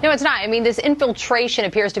 No, it's not. I mean, this infiltration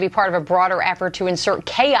appears to be part of a broader effort to insert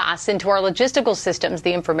chaos into our logistical systems.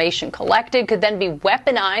 The information collected could then be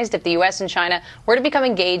weaponized if the U.S. and China were to become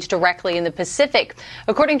engaged directly in the Pacific.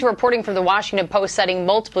 According to reporting from the Washington Post citing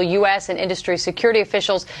multiple U.S. and industry security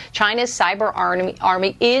officials, China's cyber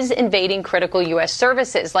army is invading critical U.S.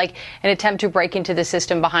 services, like an attempt to break into the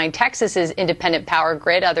system behind Texas's independent power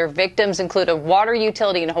grid. Other victims include a water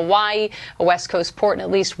utility in Hawaii, a West Coast port, and at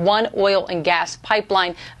least one oil and gas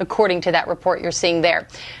pipeline, according to that report you're seeing there.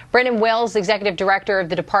 Brandon Wells, executive director of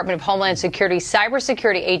the Department of Homeland Security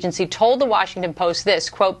Cybersecurity Agency, told the Washington Post this,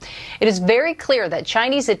 quote, "It is very clear that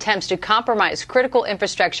Chinese attempts to compromise critical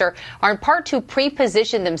infrastructure are in part to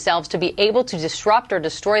pre-position themselves to be able to disrupt or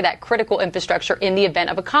destroy that critical infrastructure in the event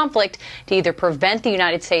of a conflict, to either prevent the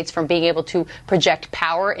United States from being able to project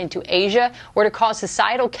power into Asia or to cause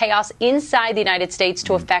societal chaos inside the United States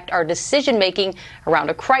to affect our decision-making around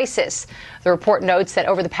a crisis." The report notes that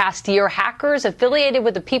over the past year, hackers affiliated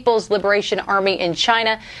with the People's Liberation Army in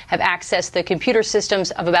China have accessed the computer systems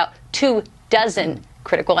of about 24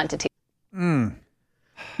 critical entities.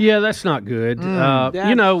 Yeah, that's not good.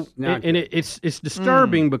 It's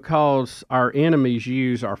disturbing because our enemies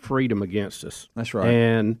use our freedom against us. That's right.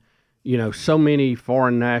 And, so many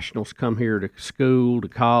foreign nationals come here to school, to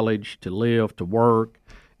college, to live, to work,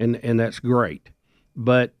 and that's great.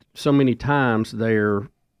 But so many times they're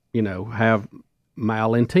have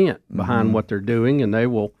malintent behind what they're doing, and they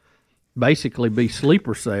will basically be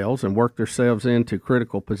sleeper cells and work themselves into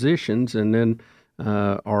critical positions, and then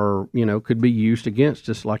could be used against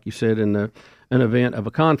us, like you said, in an event of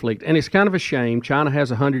a conflict. And it's kind of a shame. China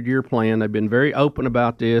has a 100-year plan. They've been very open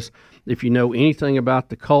about this. If you know anything about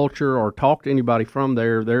the culture or talk to anybody from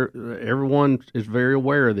there, everyone is very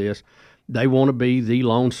aware of this. They want to be the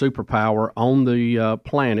lone superpower on the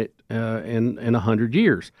planet in 100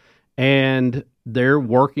 years. And they're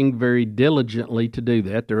working very diligently to do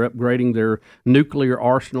that. They're upgrading their nuclear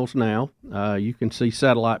arsenals now. You can see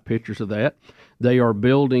satellite pictures of that. They are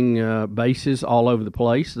building bases all over the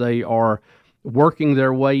place. They are working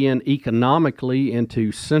their way in economically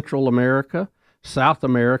into Central America, South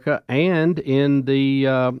America, and in the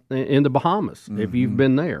Bahamas. Mm-hmm. If you've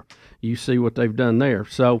been there, you see what they've done there.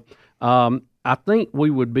 So I think we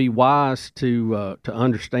would be wise to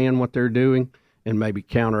understand what they're doing and maybe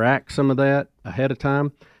counteract some of that ahead of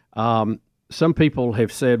time. Some people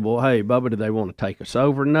have said, well, hey, Bubba, do they want to take us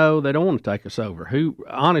over? No, they don't want to take us over. Who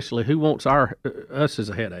wants us as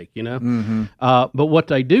a headache, you know? Mm-hmm. But what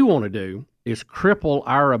they do want to do is cripple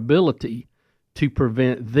our ability to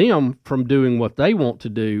prevent them from doing what they want to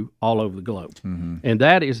do all over the globe. Mm-hmm. And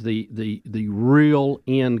that is the real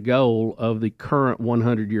end goal of the current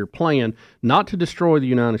 100-year plan, not to destroy the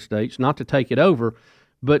United States, not to take it over,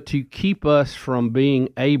 but to keep us from being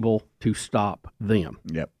able to stop them.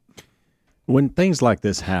 Yep. When things like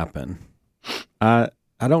this happen, I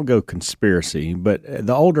don't go conspiracy, but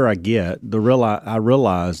the older I get, I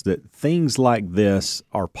realize that things like this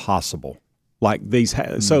are possible. Like these,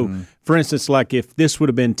 so for instance, like if this would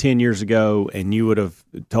have been 10 years ago and you would have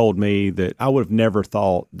told me that, I would have never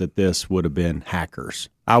thought that this would have been hackers.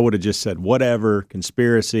 I would have just said, whatever,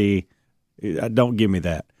 conspiracy, don't give me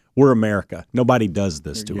that. We're America. Nobody does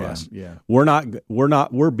this to us. Yeah.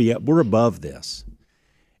 We're above this.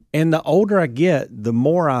 And the older I get, the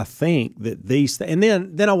more I think that and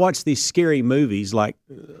then I watch these scary movies like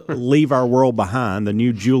Leave Our World Behind, the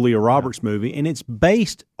new Julia Roberts movie, and it's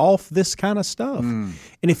based off this kind of stuff. And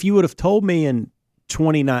if you would have told me in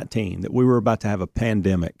 2019 that we were about to have a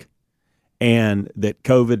pandemic and that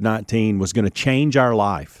COVID-19 was going to change our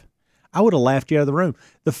life, I would have laughed you out of the room.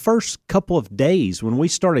 The first couple of days when we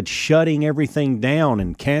started shutting everything down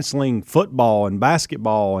and canceling football and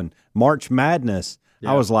basketball and March Madness,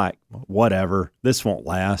 I was like, whatever, this won't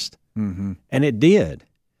last. Mm-hmm. And it did.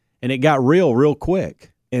 And it got real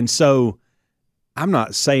quick. And so I'm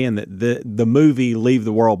not saying that the movie Leave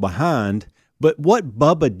the World Behind, but what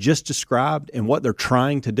Bubba just described and what they're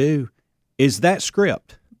trying to do is that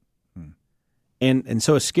script. And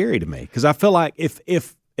so it's scary to me because I feel like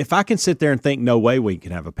if I can sit there and think no way we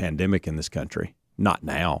can have a pandemic in this country, not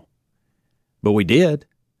now, but we did.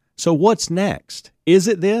 So what's next? Is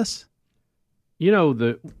it this? You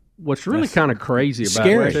know, what's really kind of crazy about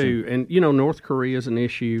it, too, and, you know, North Korea is an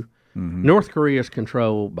issue. Mm-hmm. North Korea is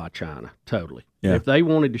controlled by China, totally. Yeah. If they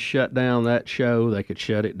wanted to shut down that show, they could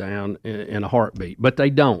shut it down in a heartbeat. But they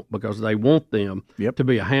don't because they want them to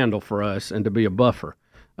be a handle for us and to be a buffer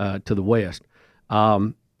to the West.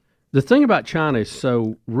 The thing about China is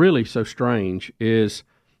so strange is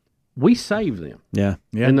we saved them. Yeah.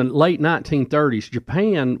 In the late 1930s,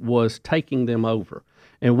 Japan was taking them over.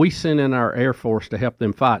 And we sent in our Air Force to help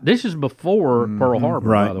them fight. This is before Pearl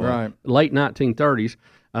Harbor, by the way. Right. Late 1930s.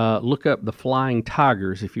 Look up the Flying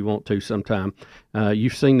Tigers if you want to sometime.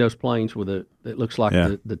 You've seen those planes with it looks like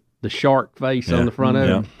the shark face on the front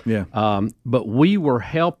of it. Yeah. But we were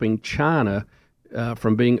helping China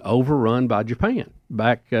from being overrun by Japan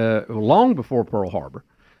back long before Pearl Harbor.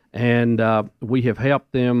 And we have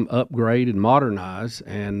helped them upgrade and modernize,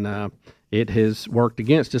 and it has worked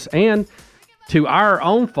against us. And to our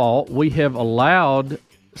own fault, we have allowed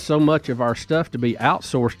so much of our stuff to be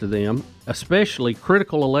outsourced to them, especially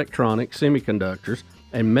critical electronics, semiconductors,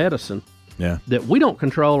 and medicine, that we don't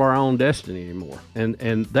control our own destiny anymore.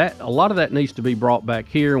 And that a lot of that needs to be brought back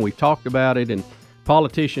here, and we've talked about it, and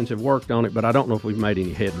politicians have worked on it, but I don't know if we've made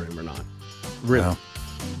any headroom or not. Really. No.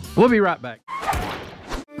 We'll be right back.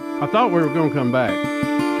 I thought we were going to come back,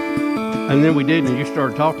 and then we didn't, and you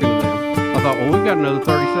started talking to them. I thought, well, we've got another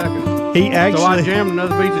 30 seconds. So I jammed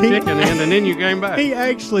another piece of chicken in, and then you came back. He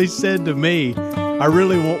actually said to me, I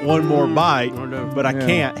really want one more bite, but I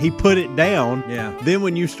can't. He put it down. Yeah. Then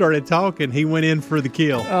when you started talking, he went in for the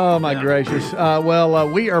kill. Oh, my gracious.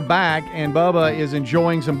 We are back, and Bubba is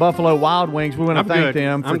enjoying some Buffalo Wild Wings. We want to thank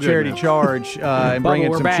them for Charity Charge and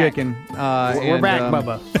bringing some chicken. We're back,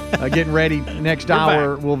 Bubba. Getting ready. Next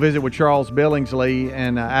hour, we'll visit with Charles Billingsley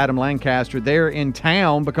and Adam Lancaster. They're in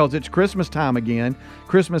town because it's Christmas time again.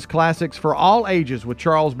 Christmas classics for all ages with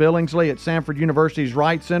Charles Billingsley at Samford University's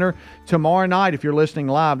Wright Center. Tomorrow night, if you're listening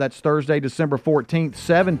live, that's Thursday, December 14th,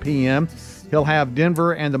 7 p.m. He'll have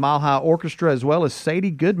Denver and the Mile High Orchestra as well as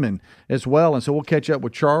Sadie Goodman as well. And so we'll catch up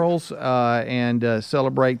with Charles and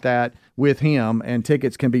celebrate that with him. And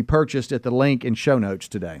tickets can be purchased at the link in show notes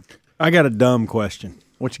today. I got a dumb question.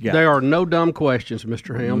 What you got? There are no dumb questions,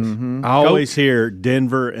 Mr. Helms. Mm-hmm. I always hear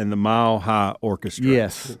Denver and the Mile High Orchestra.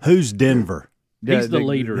 Yes. Who's Denver? He's the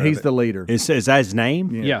leader. He's the leader. Is that his name?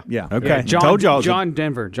 Yeah. Yeah. Okay. John, Told y'all John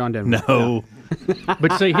Denver. John Denver. No.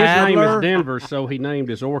 But see, his name is Denver, so he named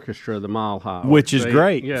his orchestra the Mile High. Which is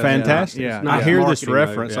great. Fantastic. Yeah. I hear this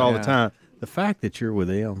reference all the time. The fact that you're with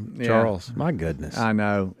him, Charles, my goodness. I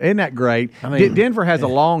know. Isn't that great? I mean, Denver has a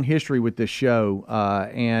long history with this show,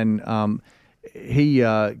 and he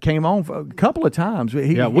came on a couple of times.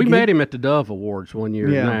 We met him at the Dove Awards one year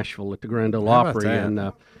in Nashville at the Grand Ole Opry,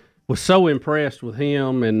 and was so impressed with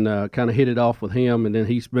him and kind of hit it off with him, and then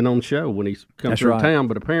he's been on the show when he's come through town,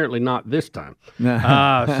 but apparently not this time.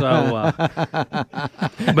 But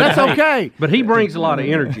that's okay. But he brings a lot of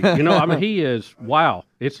energy. I mean, he is, wow.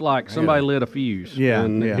 It's like somebody lit a fuse.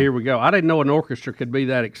 And here we go. I didn't know an orchestra could be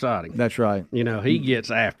that exciting. That's right. He gets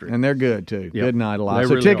after it. And they're good, too. Yep. Good night alive. They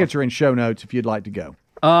So really tickets are in show notes if you'd like to go.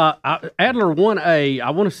 Adler 1A, I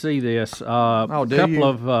want to see this. A couple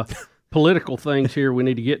of political things here we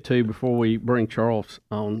need to get to before we bring Charles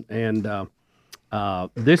on. And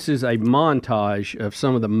this is a montage of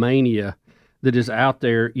some of the mania that is out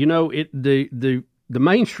there. The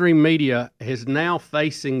mainstream media is now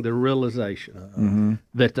facing the realization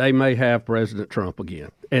that they may have President Trump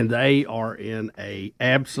again, and they are in a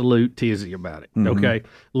absolute tizzy about it. Okay,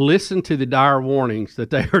 listen to the dire warnings that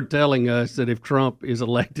they are telling us that if Trump is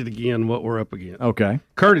elected again, what we're up against. Okay,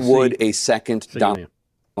 courtesy. Would a second Donald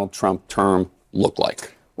Trump term look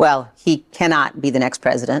like? Well, he cannot be the next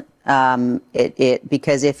president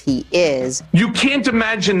because if he is... You can't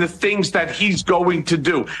imagine the things that he's going to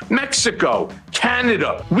do. Mexico,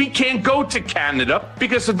 Canada. We can't go to Canada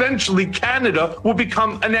because eventually Canada will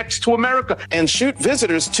become annexed to America. And shoot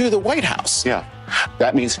visitors to the White House. Yeah,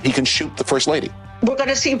 that means he can shoot the First Lady. We're going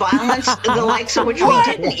to see violence, the likes of which we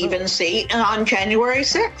didn't even see on January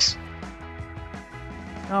 6th.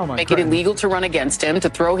 Make it illegal to run against him, to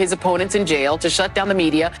throw his opponents in jail, to shut down the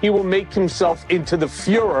media. He will make himself into the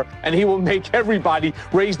Fuhrer, and he will make everybody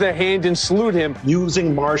raise their hand and salute him.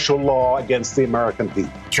 Using martial law against the American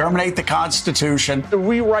people. Terminate the Constitution. To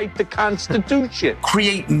rewrite the Constitution.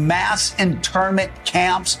 Create mass internment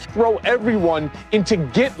camps. Throw everyone into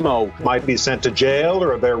Gitmo. Might be sent to jail,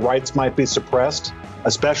 or their rights might be suppressed,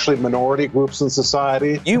 especially minority groups in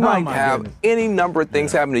society. You might have any number of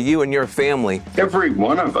things happen to you and your family. Every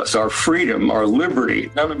one of us, our freedom, our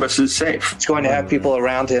liberty, none of us is safe. He's going to have people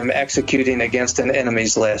around him executing against an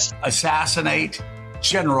enemy's list. Assassinate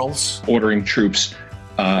generals. Ordering troops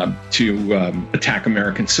to attack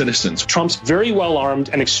American citizens. Trump's very well-armed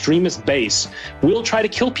and extremist base will try to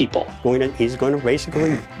kill people. He's going to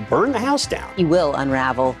basically burn the house down. He will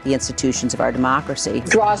unravel the institutions of our democracy.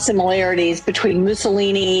 Draw similarities between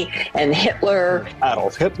Mussolini and Hitler.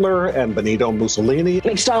 Adolf Hitler and Benito Mussolini.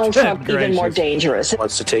 Makes Donald Trump even more dangerous.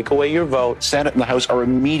 Wants to take away your vote. Senate and the House are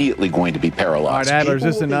immediately going to be paralyzed. All right, Adler, is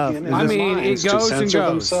this enough? It goes and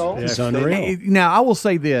goes. It's unreal. Now, I will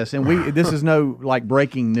say this, and this is no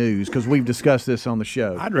breaking news because we've discussed this on the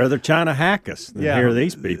show. I'd rather China hack us than hear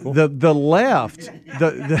these people. The left,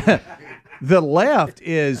 the left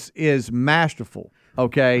is masterful,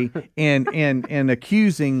 okay, in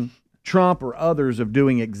accusing Trump or others of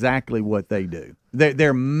doing exactly what they do.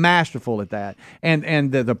 They're masterful at that,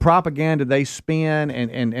 and the propaganda they spin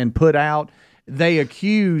and put out, they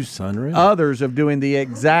accuse others of doing the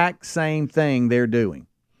exact same thing they're doing.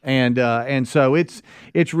 And so it's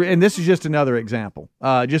and this is just another example,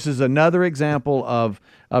 just as another example of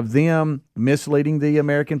them misleading the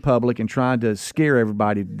American public and trying to scare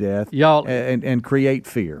everybody to death, y'all, and create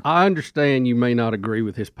fear. I understand you may not agree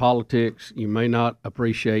with his politics, you may not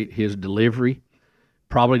appreciate his delivery,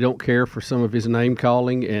 probably don't care for some of his name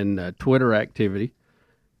calling and Twitter activity.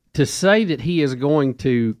 To say that he is going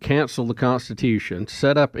to cancel the Constitution,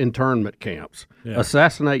 set up internment camps,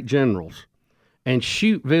 assassinate generals, and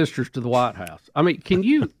shoot visitors to the White House. I mean, can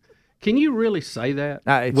you really say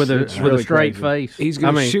that with a straight face? He's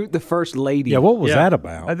going to shoot the first lady. Yeah, what was that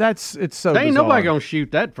about? It's so There ain't bizarre. nobody going to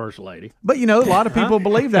shoot that first lady. But, a lot of people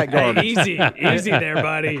believe that garbage. Easy there,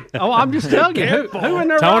 buddy. Oh, I'm just telling you, who in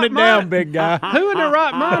their Tone right it down, mind, big guy. Who in their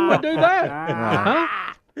right mind would do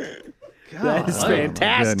that? That is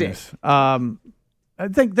fantastic.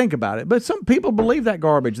 Think about it. But some people believe that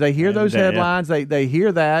garbage. They hear those headlines, they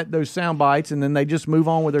hear those sound bites, and then they just move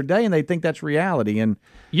on with their day, and they think that's reality. And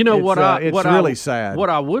it's really sad. What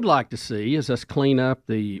I would like to see is us clean up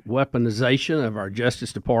the weaponization of our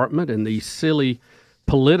Justice Department and these silly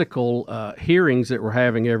political hearings that we're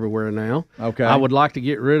having everywhere now. Okay. I would like to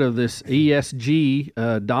get rid of this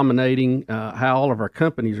ESG dominating how all of our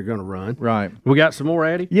companies are going to run. Right. We got some more,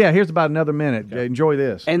 Eddie? Yeah, here's about another minute. Okay. Enjoy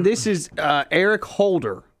this. And this is Eric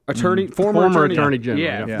Holder, former Attorney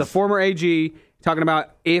General. Yeah. The former AG, talking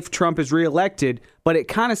about if Trump is reelected, but it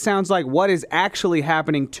kind of sounds like what is actually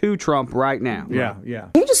happening to Trump right now. Yeah.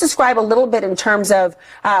 Can you just describe a little bit in terms of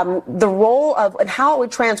the role of and how it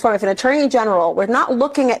would transform if an attorney general, we're not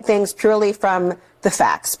looking at things purely from the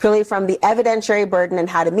facts, purely from the evidentiary burden and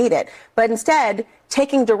how to meet it, but instead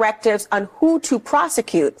taking directives on who to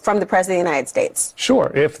prosecute from the President of the United States?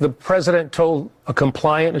 Sure. If the president told a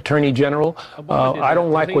compliant attorney general, I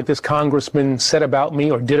don't like what this congressman said about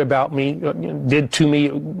me or did about me, did to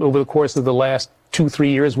me over the course of the last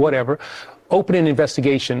 2-3 years, whatever, open an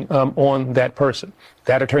investigation on that person.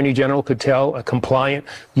 That attorney general could tell a compliant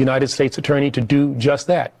United States attorney to do just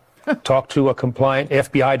that. Talk to a compliant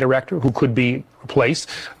FBI director who could be replaced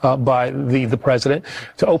by the president,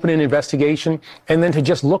 to open an investigation, and then to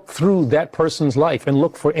just look through that person's life and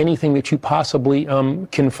look for anything that you possibly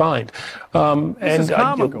can find.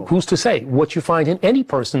 Who's to say what you find in any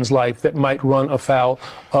person's life that might run afoul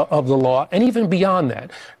of the law, and even beyond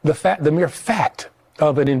that, the mere fact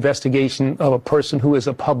of an investigation of a person who is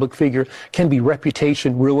a public figure can be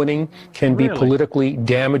reputation ruining, can be politically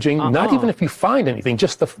damaging, not even if you find anything,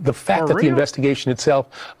 just the fact that the investigation itself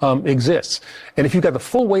exists. And if you've got the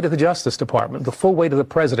full weight of the Justice Department, the full weight of the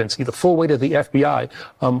presidency, the full weight of the FBI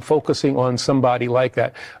focusing on somebody like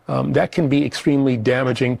that, that can be extremely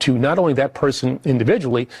damaging to not only that person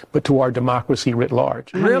individually, but to our democracy writ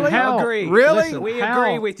large. Really? Agree. Really? Listen, we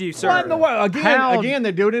agree with you, sir. What in the world? Again,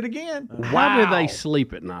 they're doing it again. How do they sleep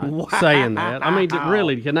at night saying that? I mean,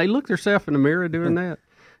 really, can they look themselves in the mirror doing that?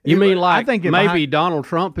 You mean like I think maybe Donald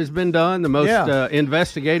Trump has been done, the most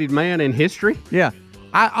investigated man in history? Yeah.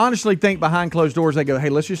 I honestly think behind closed doors they go, hey,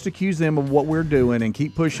 let's just accuse them of what we're doing and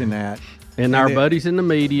keep pushing that. And our buddies in the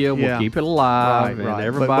media will keep it alive. Right. And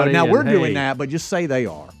everybody. But now we're doing that, but just say they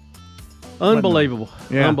are. Unbelievable.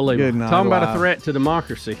 Yeah, unbelievable. Talking about a threat to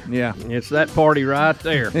democracy. Yeah. It's that party right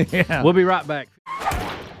there. Yeah. We'll be right back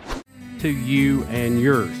to you and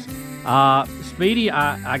yours. Speedy,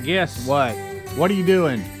 I guess. What? What are you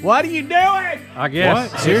doing? What are you doing? I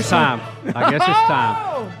guess it's time. I guess it's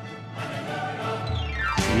time.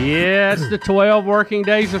 Yeah, it's the 12 working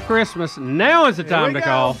days of Christmas. Now is the time to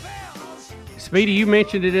call. Speedy, you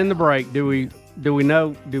mentioned it in the break. Do we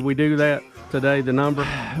know? Did we do that today, the number?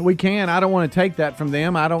 We can. I don't want to take that from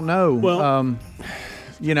them. I don't know. Well,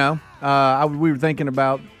 we were thinking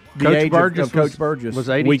about the age of Coach Burgess. Was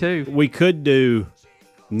 82. We could do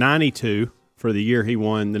 92 for the year he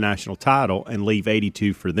won the national title and leave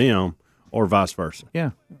 82 for them, or vice versa.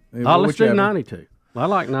 Yeah. Let's do 92. I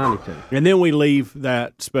like 92. And then we leave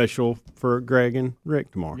that special for Greg and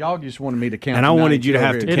Rick tomorrow. Y'all just wanted me to count. And I wanted you to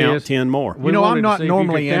have to count 10 more. I'm not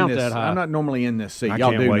normally in this. I'm not normally in this seat.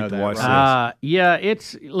 Y'all do know that, right? Yeah,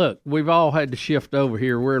 look, we've all had to shift over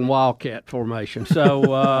here. We're in Wildcat formation. So,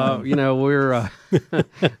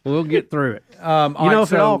 we'll get through it.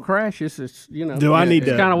 If it all crashes, it's, do I need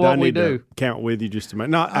it's kind of what we do. Count with you just a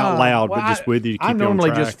minute. Not out loud, but just with you to keep I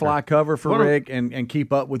normally on track, just fly cover for Rick and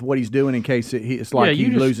keep up with what he's doing in case it's like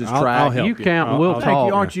he loses track. I'll help you. Count. We'll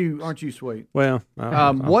talk. Aren't you sweet? Well,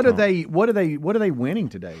 what are they winning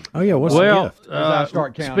today? Oh yeah, what's the gift? I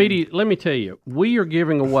start counting. Speedy, let me tell you, we are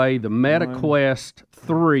giving away the MetaQuest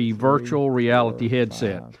 3 virtual reality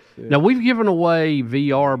headset. Now we've given away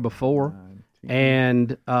VR before.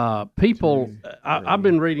 And people, I've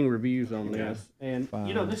been reading reviews on this, and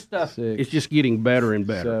this stuff is just getting better and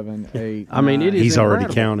better. 7, 8. I mean, it is. He's incredible.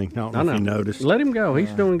 already counting. I don't know if you noticed. Let him go.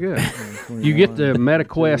 He's doing good. You get the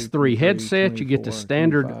MetaQuest 3 headset. You get the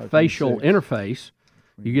standard facial interface.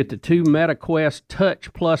 You get the 2 MetaQuest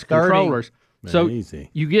Touch Plus controllers. So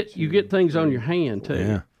you get things on your hand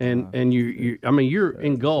too, and you're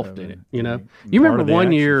engulfed in it. You remember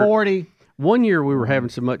one year 40. One year we were having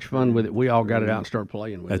so much fun with it, we all got it out and started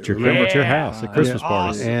playing with it. At your house at Christmas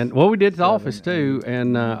parties. And we did at the office too.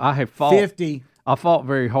 And I have fought 50. I fought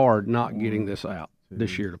very hard not getting this out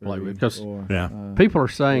this year to play with because people are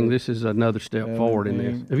saying this is another step forward in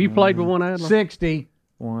this. Have you played with one, Adler? 60.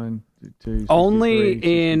 1, 2, only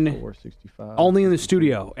in the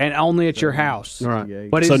studio and only at your house.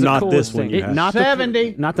 Right. But so it's not the this thing. one. Not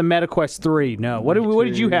 70. Not the MetaQuest 3. No. What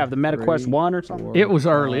did you have? The MetaQuest 1 or something? It was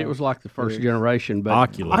early. It was like the first generation. But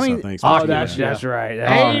Oculus, I think. Oculus, that's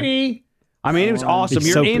right. 80. I mean, it was awesome.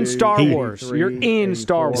 You're in Star Wars. You're in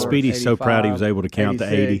Star Wars. Speedy's so proud he was able to count to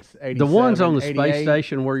 80. The ones on the space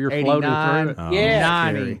station where you're floating through it.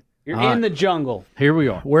 Yeah. 90. You're in the jungle. Here we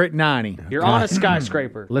are. We're at 90. You're on a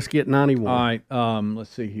skyscraper. Let's get 91. All right.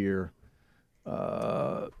 Let's see here.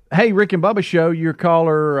 Hey, Rick and Bubba Show. Your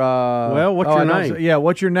caller. What's your name?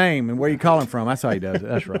 What's your name and where you calling from? That's how he does it.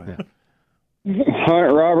 That's right. All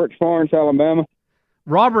right, Robert, Florence, Alabama.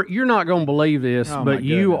 Robert, you're not going to believe this, but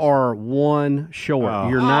you are one short.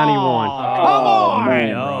 You're 91. Come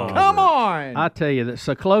on. Come on. I tell you, that's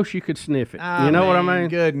so close you could sniff it. You know what I mean?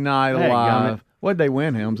 Good night alive. What'd they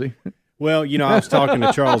win, Helmsy? Well, I was talking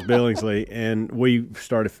to Charles Billingsley, and we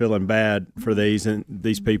started feeling bad for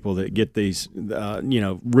these people that get these,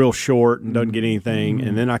 real short and doesn't get anything.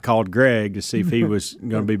 And then I called Greg to see if he was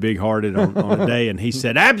going to be big-hearted on a day, and he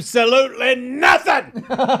said, absolutely nothing!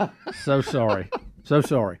 So sorry.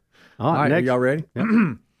 All right, next. y'all ready? Yep.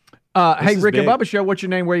 Hey, Rick and Bubba Show, what's your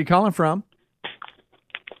name? Where are you calling from?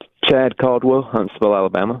 Chad Caldwell, Huntsville,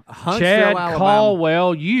 Alabama. Chad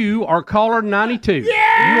Caldwell, you are caller 92.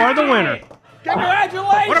 Yeah! You are the winner.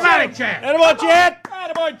 Congratulations! What about it, Chad? Attaboy, Chad!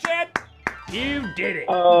 Attaboy, Chad! You did it.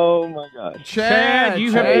 Oh, my God. Chad,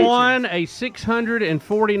 you have won a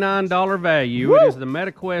 $649 value. Woo! It is the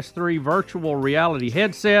MetaQuest 3 virtual reality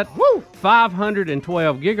headset. Woo!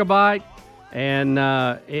 512 gigabyte. And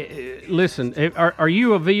listen, are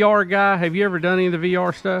you a VR guy? Have you ever done any of the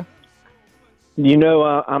VR stuff?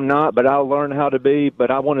 I'm not, but I'll learn how to be.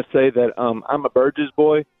 But I want to say that I'm a Burgess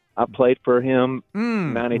boy. I played for him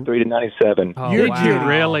 93 to 97. Oh, Did you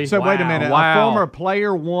really? So wait a minute. A former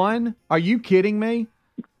player won? Are you kidding me?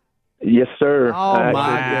 Yes, sir. Oh my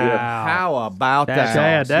God! How about that?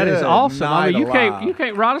 Chad, that is awesome. I mean, alive. you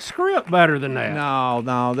can't write a script better than that.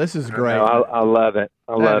 No, this is great. No, I love it.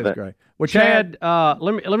 I love it. Great. Well, Chad,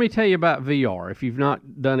 let me tell you about VR. If you've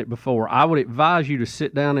not done it before, I would advise you to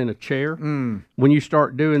sit down in a chair when you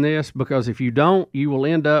start doing this, because if you don't, you will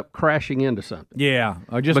end up crashing into something. Yeah,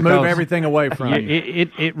 or just move everything away from you.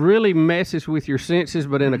 It really messes with your senses,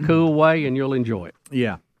 but in a cool way, and you'll enjoy it.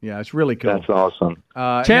 Yeah, it's really cool. That's awesome.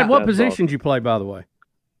 Chad, what position did you play, by the way?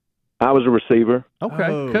 I was a receiver. Okay,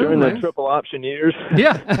 cool. During man. the triple option years.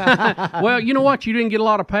 Yeah. Well, you know what? You didn't get a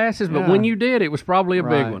lot of passes, but when you did, it was probably a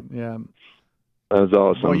big one. Yeah. That was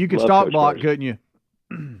awesome. Well, you could stock block, couldn't you?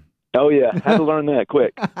 Oh, yeah. Had to learn that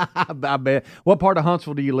quick. I bet. What part of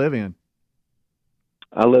Huntsville do you live in?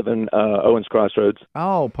 I live in Owens Crossroads.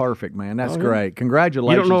 Oh, perfect, man. That's great.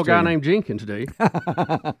 Congratulations. You don't know a guy named Jenkins, do you?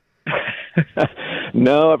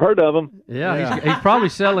 No, I've heard of him. Yeah. He's probably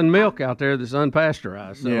selling milk out there that's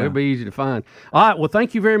unpasteurized, so it'll be easy to find. All right, well,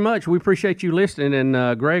 thank you very much. We appreciate you listening,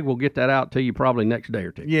 and Greg will get that out to you probably next day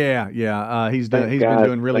or two. Yeah. He's been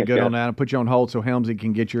doing really good on that. I'll put you on hold so Helmsy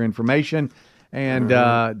can get your information. And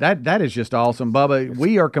that is just awesome. Bubba,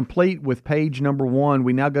 we are complete with page number 1.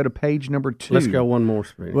 We now go to page number 2. Let's go one more,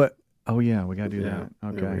 Speed. What? Oh, yeah, we got to do that.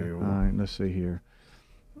 Okay. All right, let's see here.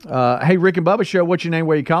 Hey, Rick and Bubba Show, what's your name?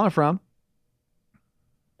 Where are you calling from?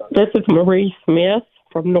 This is Marie Smith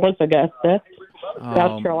from North Augusta,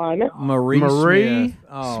 South Carolina. Marie Smith.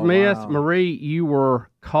 Wow. Marie, you were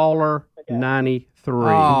caller 93.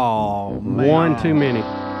 Oh, man. One too many.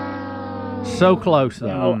 So close,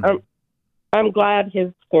 though. I'm glad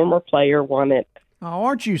his former player won it. Oh,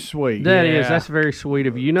 aren't you sweet? That's very sweet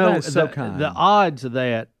of you. You know, so kind. The odds of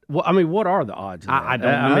that, what are the odds of that? I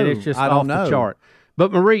don't know. I mean, it's just off the chart.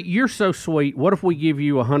 But, Marie, you're so sweet. What if we give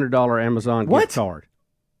you a $100 Amazon gift card?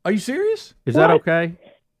 Are you serious? Is that okay?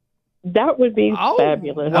 That would be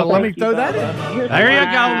fabulous. Well, let me throw that in. There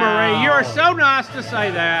you go, Marie. You are so nice to say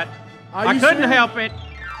that. I couldn't help it.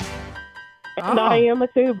 And I am a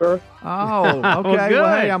tuber. Oh, okay.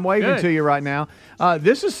 Well, hey, I'm waving to you right now.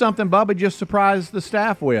 This is something Bubba just surprised the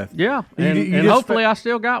staff with. Yeah, and hopefully I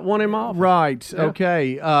still got one in my office. Right. Yeah.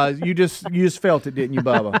 Okay. You just felt it, didn't you,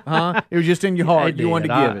 Bubba? Huh? It was just in your heart. You wanted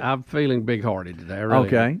to give it. I'm feeling big-hearted today. I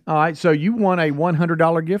really am. All right. So you won a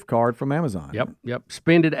 $100 gift card from Amazon. Yep.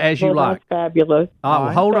 Spend it as you like. That's fabulous.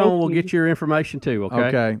 Hold on. We'll get your information too.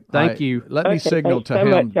 Okay. Thank you. Let me signal to him.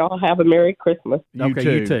 him. Much. Y'all have a Merry Christmas. You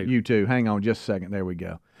too. You too. Hang on just a second. There we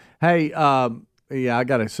go. Hey, I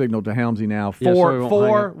got a signal to Helmsy now.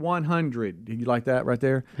 Four 100. Did you like that right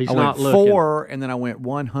there? He's I not went looking. 4, and then I went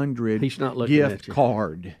 100. He's not looking gift at you.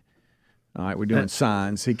 card. All right, we're doing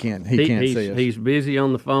signs. He can't see us. He's busy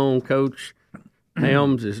on the phone, Coach.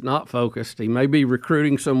 Helms is not focused. He may be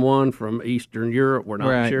recruiting someone from Eastern Europe. We're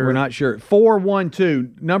not sure. We're not sure.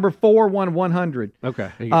 412. Number 4 won 100.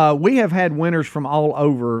 Okay. We have had winners from all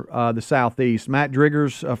over the Southeast. Matt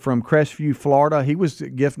Driggers from Crestview, Florida. He was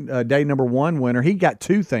gift day number 1 winner. He got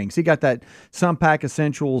 2 things. He got that Sunpack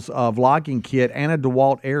Essentials vlogging kit and a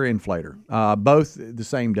DeWalt air inflator, both the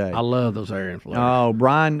same day. I love those air inflators. Oh,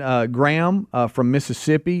 Brian Graham from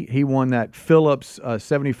Mississippi. He won that Philips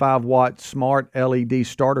 75-watt smart LED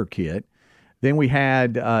starter kit. Then we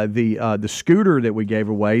had the scooter that we gave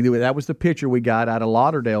away. That was the picture we got out of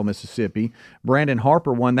Lauderdale, Mississippi. Brandon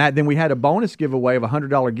Harper won that. Then we had a bonus giveaway of a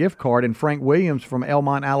 $100 gift card, and Frank Williams from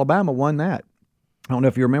Elmont, Alabama won that. I don't know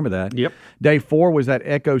if you remember that. Yep. Day 4 was that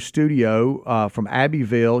Echo Studio from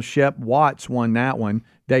Abbeville. Shep Watts won that one.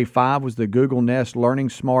 Day 5 was the Google Nest Learning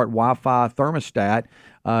Smart Wi-Fi thermostat.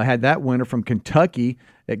 Had that winner from Kentucky.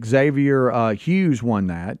 Xavier Hughes won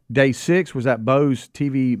that. Day 6 was that Bose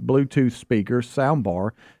TV Bluetooth speaker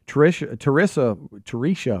soundbar. Teresa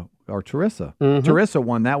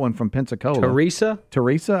won that one from Pensacola. Teresa,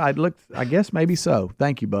 I guess maybe so.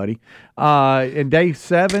 Thank you, buddy. In day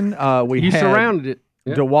 7, we You had surrounded it.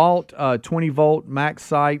 Yep. DeWalt 20 volt max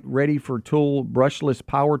sight ready for tool brushless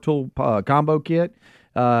power tool combo kit.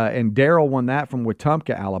 And Daryl won that from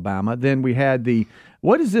Wetumpka, Alabama. Then we had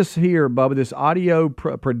what is this here, Bubba? This audio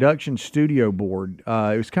production studio board.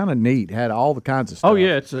 It was kind of neat. Had all the kinds of stuff. Oh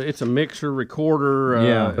yeah, it's a mixer recorder.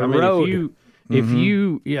 I mean, if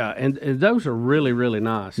you and those are really, really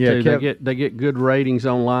nice too. They get good ratings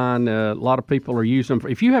online. A lot of people are using them.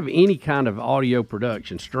 If you have any kind of audio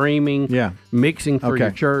production, streaming, mixing for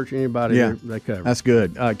your church, anybody, they cover. That's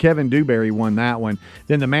good. Kevin Dewberry won that one.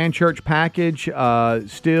 Then the Man Church package,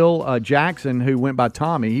 Still Jackson, who went by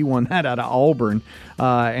Tommy, he won that out of Auburn.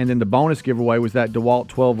 And then the bonus giveaway was that DeWalt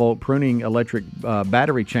 12 volt pruning electric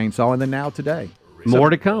battery chainsaw. And then now today, more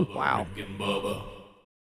to come. Wow.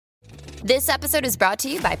 This episode is brought to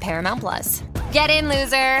you by Paramount Plus. Get in,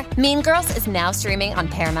 loser! Mean Girls is now streaming on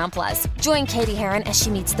Paramount Plus. Join Katie Heron as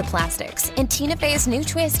she meets the plastics in Tina Fey's new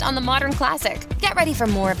twist on the modern classic. Get ready for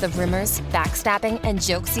more of the rumors, backstabbing, and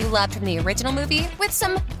jokes you loved from the original movie with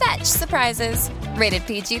some fetch surprises. Rated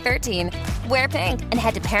PG-13. Wear pink and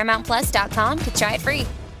head to ParamountPlus.com to try it free.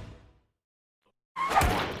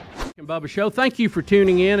 And Bubba Show. Thank you for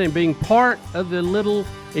tuning in and being part of the little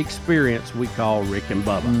experience we call Rick and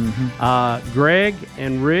Bubba. Greg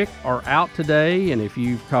and Rick are out today, and if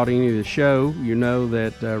you've caught any of the show, you know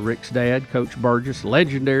that Rick's dad, Coach Burgess,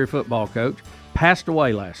 legendary football coach, passed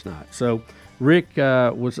away last night. So Rick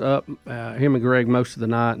was up, him and Greg, most of the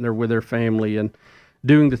night, and they're with their family and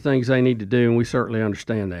doing the things they need to do, and we certainly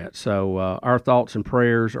understand that. So our thoughts and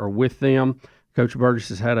prayers are with them. Coach Burgess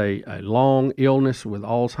has had a long illness with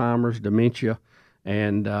Alzheimer's, dementia,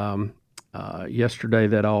 and yesterday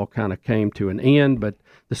that all kind of came to an end, but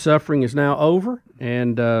the suffering is now over,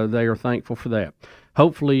 and they are thankful for that.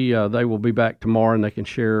 Hopefully they will be back tomorrow and they can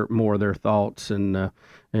share more of their thoughts and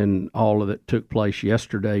all of that took place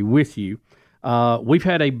yesterday with you. We've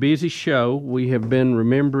had a busy show. We have been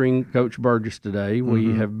remembering Coach Burgess today.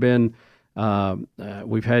 We have been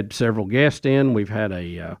we've had several guests in. We've had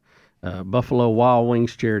a Buffalo Wild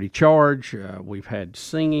Wings charity charge. We've had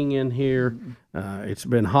singing in here. It's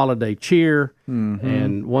been holiday cheer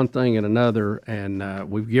and one thing and another. And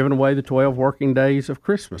we've given away the 12 working days of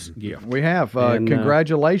Christmas gift. We have.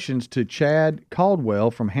 Congratulations to Chad Caldwell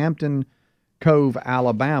from Hampton Cove,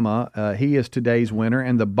 Alabama. He is today's winner.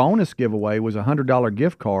 And the bonus giveaway was a $100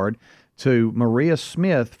 gift card to Maria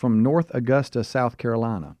Smith from North Augusta, South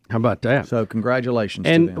Carolina. How about that? So congratulations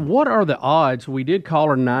to them. And what are the odds? We did call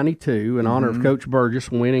her 92 in honor of Coach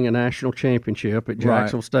Burgess winning a national championship at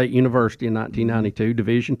Jacksonville State University in 1992,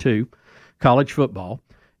 Division II, college football.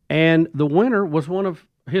 And the winner was one of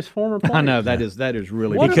his former players. I know, that is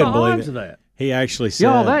really... What are the odds of that? He actually said...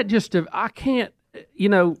 Y'all, that just... I can't... You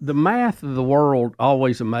know, the math of the world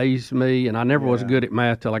always amazed me, and I never was good at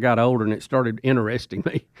math till I got older, and it started interesting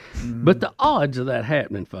me. But the odds of that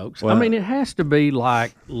happening, folks, I mean, it has to be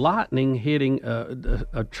like lightning hitting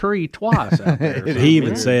a tree twice out there. He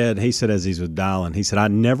even said, as he was dialing, he said, I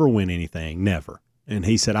never win anything, never. And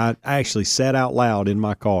he said, I actually said out loud in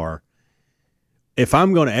my car, if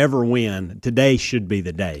I'm going to ever win, today should be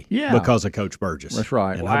the day because of Coach Burgess. That's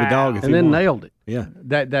right. And I'll be dog if and he then won. Nailed it. Yeah.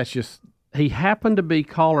 That's just... He happened to be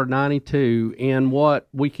caller 92 in what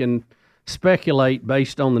we can speculate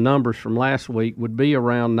based on the numbers from last week would be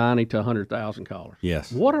around 90 to 100,000 callers.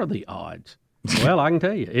 Yes. What are the odds? Well, I can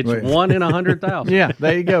tell you. It's 1 in 100,000. Yeah,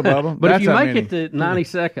 there you go, Bubba. But if you make it the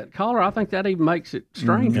 92nd caller, I think that even makes it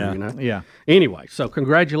stranger, you know? Yeah. Anyway, so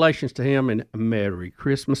congratulations to him and Merry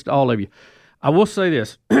Christmas to all of you. I will say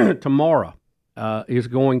this. Tomorrow is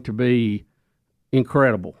going to be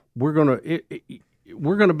incredible. We're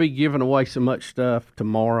going to be giving away so much stuff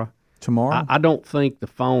tomorrow. I don't think the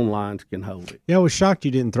phone lines can hold it. Yeah, I was shocked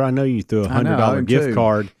you didn't throw. I know you threw a $100 gift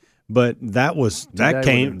card, but that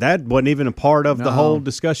wasn't even a part of the whole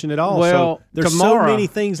discussion at all. Well, so there's so many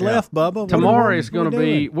things left, Bubba. Tomorrow is going to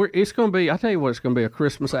be. It's going to be. I tell you what, it's going to be a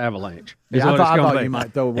Christmas avalanche. Yeah, I thought you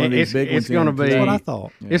might throw one of these big ones. It's going to be. That's what I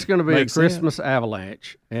thought. It's going to be a Christmas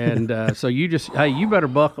avalanche, and so you better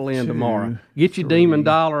buckle in tomorrow. Get your demon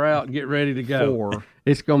dollar out and get ready to go.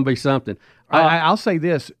 It's going to be something. I'll say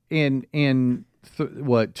this in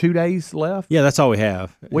 2 days left? Yeah, that's all we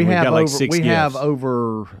have. We We've have got over, like 6 we gifts. have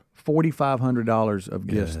over $4,500 of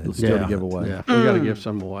gifts still to give away. Yeah, we got to give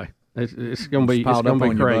some away. It's going to be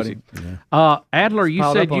crazy. Yeah. Adler, you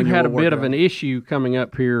Piled said up on you you, had a we'll work bit it of out. an issue coming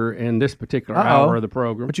up here in this particular Uh-oh. hour of the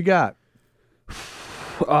program. What you got?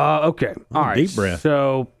 Okay. All right. deep breath.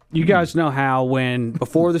 So you guys know how when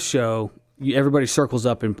before the show, everybody circles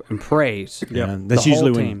up and prays. Yeah, that's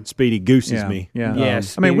usually when Speedy gooses me. Yeah.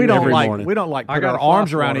 Yes. I mean, we don't every like morning. put got our a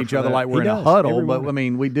arms floss around water each for other that. like we're He in a does, huddle, every but morning. I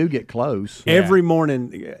mean, we do get close. Every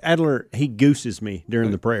morning, Adler he gooses me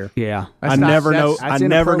during the prayer. Yeah. I never know when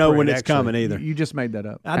inappropriate, it's actually. coming either. You just made that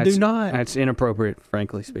up. I do not. That's inappropriate,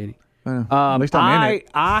 frankly, Speedy. At least I'm in it.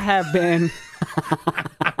 I have been.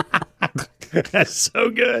 That's so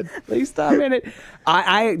good. At least I'm in it.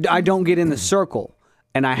 I don't get in the circle,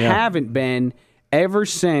 and I haven't been ever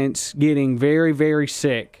since getting very, very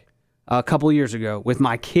sick a couple of years ago with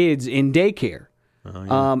my kids in daycare.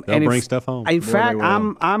 They'll bring stuff home. In fact,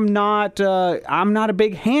 I'm not a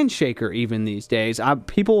big handshaker even these days.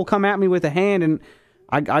 People will come at me with a hand and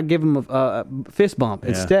I give them a fist bump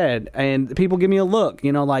instead, and people give me a look.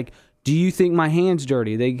 Like, do you think my hand's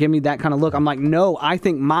dirty? They give me that kind of look. I'm like, no, I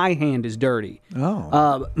think my hand is dirty.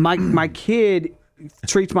 Oh, my kid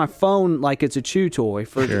treats my phone like it's a chew toy,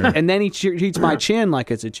 and then he treats my chin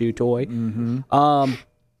like it's a chew toy. Mm-hmm.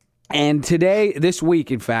 And this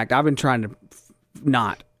week, in fact, I've been trying to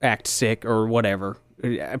not act sick or whatever.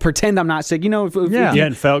 Pretend I'm not sick. If you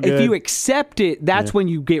hadn't felt good. If you accept it, that's when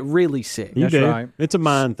you get really sick. You That's do. right. It's a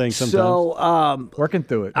mind thing sometimes. So, working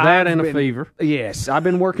through it. That and a fever. Yes, I've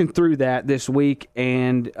been working through that this week,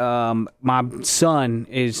 and my son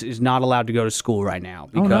is not allowed to go to school right now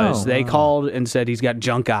because they called and said he's got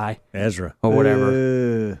junk eye Ezra or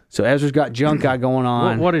whatever. So Ezra's got junk eye going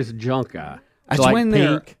on. What is junk eye? That's like when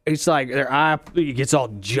pink. it's like their eye gets all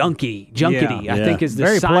junkety. Yeah. I think is the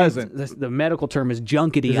Very science. pleasant. The medical term is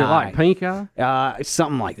junkety Is it eye. like pink eye? It's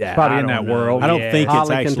something like that. Probably I in don't that know. world. I don't think it's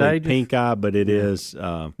Highly actually contagious? pink eye, but it is.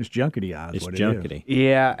 It's junkety eyes. It's what junkety.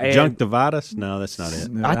 Yeah, and Conjunctivitis? No, that's not it.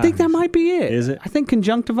 I think that might be it. Is it? I think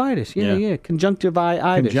conjunctivitis. Yeah.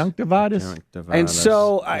 Conjunctivitis. Conjunctivitis. And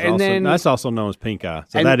so, and then that's also known as pink eye.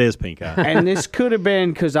 So and- that is pink eye. and this could have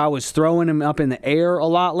been because I was throwing him up in the air a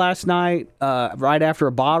lot last night, right after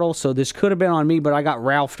a bottle. So this could have been on me, but I got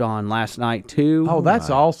Ralphed on last night too. Oh, that's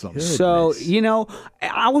awesome. So,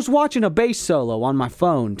 I was watching a bass solo on my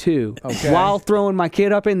phone too while throwing my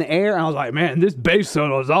kid up in the air. And I was like, man, this bass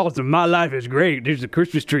solo is awesome. My life is great. There's a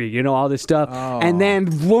Christmas tree, all this stuff. Oh. And then,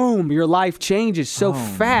 boom, your life changes so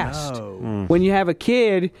fast. no. When you have a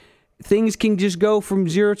kid, things can just go from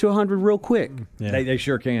 0 to 100 real quick. Yeah. They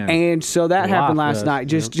sure can. And so that happened Life last does, night.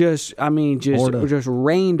 Just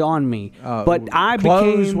rained on me. But I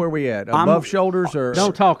clothes, became where we at? Above shoulders or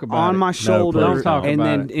Don't talk about on it. my shoulder, Don't talk and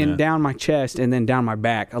about then it. down my chest, and then down my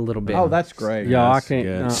back a little bit. Oh, that's great. Yeah, I Yes. can't.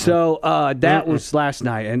 good. So that was last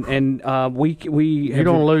night, and we You're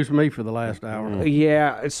going to lose me for the last hour.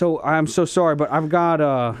 yeah. So I'm so sorry, but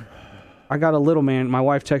I got a little man. My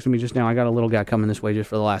wife texted me just now. I got a little guy coming this way just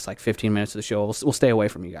for the last 15 minutes of the show. We'll stay away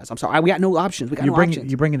from you guys. I'm sorry. We got no options. We got no options.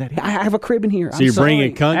 You bringing that? I have a crib in here. So you're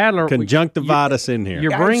bringing Adler, conjunctivitis in here.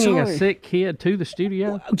 You're I'm bringing a sorry. sick kid to the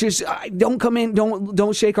studio? Just don't come in.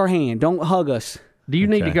 Don't shake our hand. Don't hug us. Do you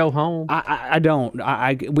need to Okay. go home? I don't.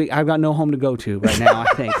 I've got no home to go to right now.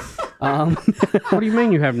 I think. What do you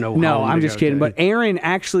mean you have no home? No, I'm to just go kidding. to? But Erin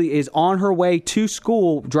actually is on her way to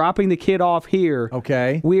school, dropping the kid off here.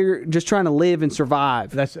 Okay. We're just trying to live and survive.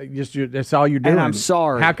 That's that's all you're doing. I'm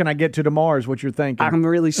sorry. How can I get to tomorrow? Is what you're thinking? I'm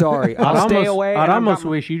really sorry. I'll stay away. I'd and I've almost got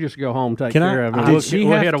my- wish you just go home, take Can I- care of it. did We'll, she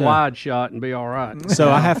we'll have hit a to- wide shot and be all right. So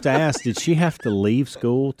I have to ask, did she have to leave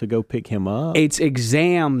school to go pick him up? It's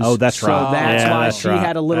exams. Oh, that's so right. So that's Yeah, why that's she right.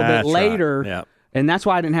 had a little That's bit right. later. Yep. And that's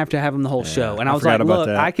why I didn't have to have him the whole show. And I I was like, forgot about look,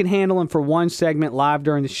 that. I can handle him for one segment live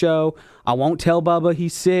during the show. I won't tell Bubba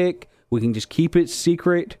he's sick. We can just keep it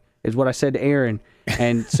secret, is what I said to Aaron.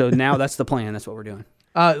 And so now that's the plan. That's what we're doing.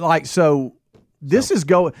 This is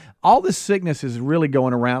going. All this sickness is really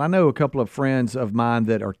going around. I know a couple of friends of mine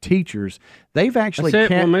that are teachers. They've actually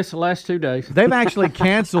That's it. We'll miss the last 2 days. they've actually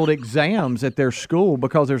canceled exams at their school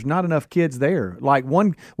because there's not enough kids there. Like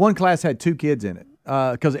one class had 2 kids in it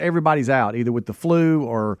because everybody's out either with the flu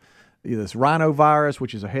or this rhinovirus,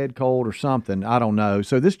 which is a head cold or something. I don't know.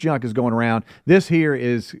 So this junk is going around. This here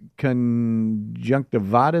is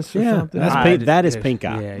conjunctivitis or something. That's pink, that is pink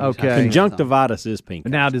eye. Yeah, Okay. Conjunctivitis is pink eye.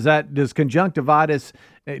 Now, does conjunctivitis?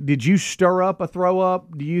 Did you stir up a throw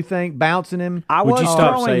up? Do you think bouncing him? I Would was you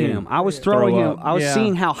stop throwing saying him. I was throwing throw him. up? I was Yeah.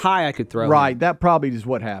 seeing how high I could throw him. Right. That probably is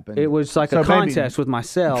what happened. It was like So a maybe- contest with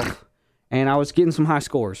myself, and I was getting some high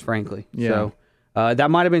scores, frankly. Yeah. So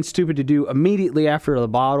That might have been stupid to do immediately after the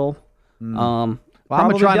bottle. Well, I'm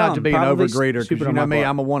going to try not to be an Probably overgreeter because you know me,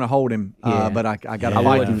 I'm going to want to hold him, but I got a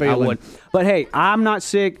fighting I feeling. would. But hey, I'm not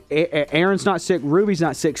sick. Aaron's not sick. Ruby's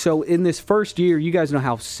not sick. So in this first year, you guys know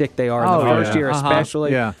how sick they are in the first year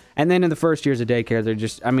especially. Yeah. And then in the first years of daycare, they're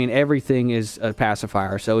just, everything is a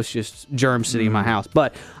pacifier. So it's just germs sitting in my house.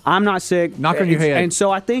 But I'm not sick. Knock on your head. And so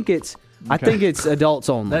I think it's adults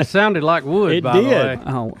only. That sounded like wood, It by the did. way.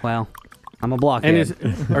 Oh, well. I'm a blockhead.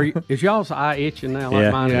 And is y'all's eye itching now like Yeah.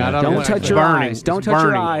 mine? Yeah. is? Don't touch your eyes. Don't touch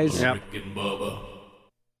your eyes. Yep.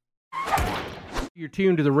 You're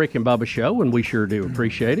tuned to the Rick and Bubba Show, and we sure do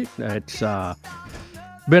appreciate it. It's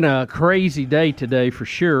been a crazy day today for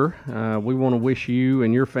sure. We want to wish you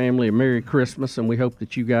and your family a Merry Christmas, and we hope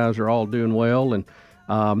that you guys are all doing well. And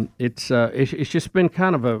it's just been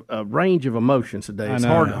kind of a range of emotions today. It's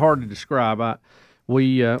hard to describe.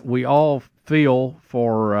 We all feel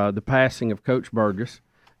for the passing of Coach Burgess,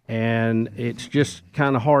 and it's just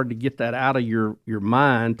kind of hard to get that out of your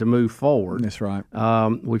mind to move forward. That's right.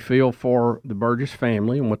 We feel for the Burgess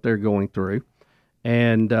family and what they're going through,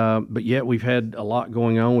 and but yet we've had a lot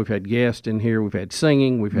going on. We've had guests in here. We've had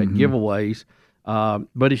singing. We've had giveaways.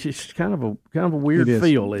 But it's just kind of a weird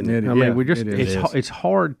feel, isn't it? I mean, it's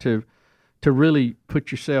hard to really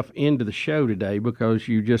put yourself into the show today because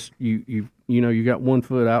you got 1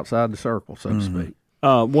 foot outside the circle, so to speak.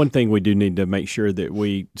 One thing we do need to make sure that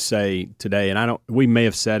we say today, and we may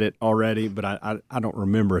have said it already, but I don't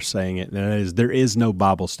remember us saying it, and that is there is no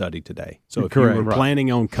Bible study today. So if you were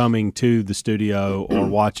planning on coming to the studio or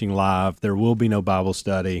watching live, there will be no Bible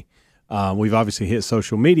study. We've obviously hit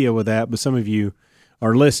social media with that, but some of you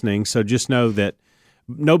are listening, so just know that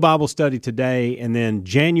no Bible study today, and then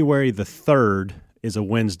January the 3rd is a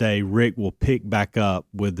Wednesday. Rick will pick back up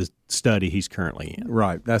with the study he's currently in.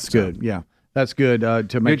 Right. That's good. Yeah. That's good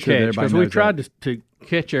to make sure that everybody knows because we tried to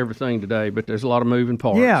catch everything today, but there's a lot of moving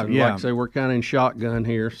parts. Yeah, and yeah. Like I say, we're kind of in shotgun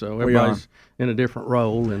here, so everybody's in a different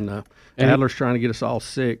role, and Adler's trying to get us all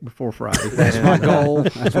sick before Friday. That's my goal.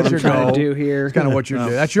 That's what I'm trying to do here. That's kind of what you're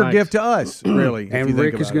doing. That's your gift to us, really. And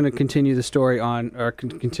Rick is going to continue the story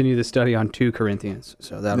continue the study on 2 Corinthians.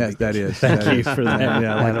 So that is. Thank you for that.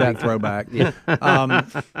 Yeah, I like that throwback.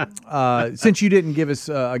 Since you didn't give us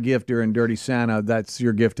a gift during Dirty Santa, that's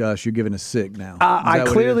your gift to us. You're giving us sick now. I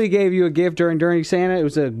clearly gave you a gift during Dirty Santa. It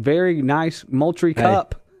was a very nice Moultrie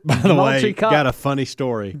cup. By the way, got a funny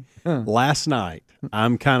story. Last night,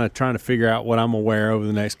 I'm kind of trying to figure out what I'm going to wear over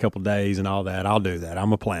the next couple of days and all that. I'll do that.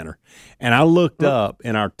 I'm a planner. And I looked up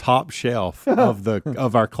in our top shelf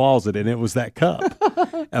of our closet, and it was that cup.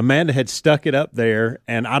 Amanda had stuck it up there,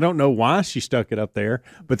 and I don't know why she stuck it up there,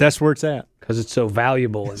 but that's where it's at. Because it's so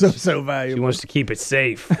valuable. So valuable. She wants to keep it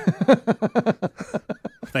safe.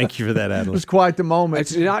 Thank you for that, Adler. It was quite the moment.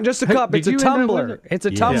 It's not just a cup. It's a tumbler. It's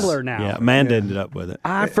a tumbler now. Yeah, Amanda ended up with it.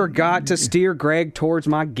 I forgot to steer Greg towards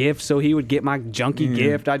my gift so he would get my junky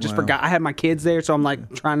gift. I just forgot. I had my kids there, so I'm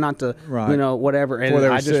like trying not to, whatever. And Before they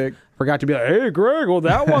were I just sick. forgot to be like, hey, Greg, well,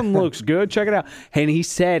 that one looks good. Check it out. And he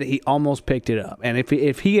said he almost picked it up. And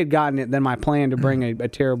if he had gotten it, then my plan to bring a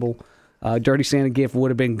terrible Dirty Santa gift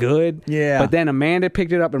would have been good. Yeah. But then Amanda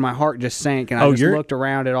picked it up, and my heart just sank, and I just looked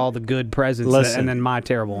around at all the good presents, and then my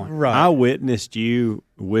terrible one. Right. I witnessed you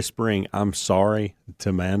whispering, "I'm sorry" to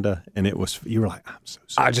Amanda, and you were like, "I'm so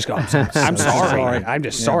sorry." I just go, I'm sorry. I'm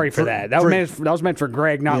just sorry for that. That was meant for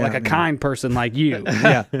Greg, not like a kind person like you.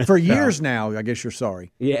 Yeah. For years now, I guess you're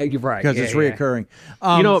sorry. Yeah, you're right. Because it's reoccurring.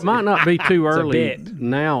 It might not be too early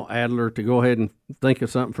now, Adler, to go ahead and think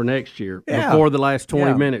of something for next year before the last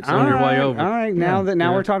 20 minutes on your way over. All right,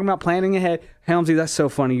 now we're talking about planning ahead. Helmsy, that's so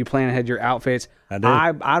funny. You plan ahead your outfits. I do.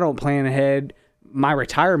 I don't plan ahead my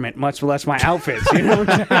retirement, much less my outfits. You know what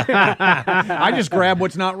I'm saying? I just grab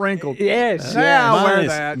what's not wrinkled. Yes. I'll wear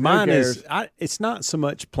that. Mine is. It's not so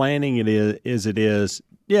much planning. It is.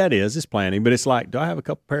 Yeah, it is. It's planning, but it's like, do I have a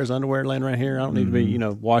couple pairs of underwear laying right here? I don't need to be,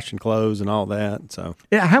 washing clothes and all that. So,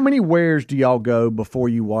 yeah. How many wears do y'all go before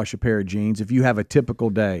you wash a pair of jeans? If you have a typical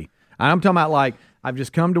day, I'm talking about like I've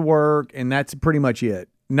just come to work and that's pretty much it.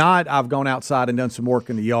 Not I've gone outside and done some work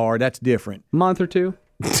in the yard. That's different. Month or two.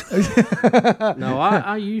 No,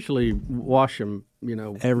 I usually wash them,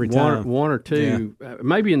 every time. One or two. Yeah.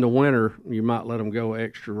 Maybe in the winter you might let them go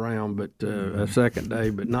extra round, but a second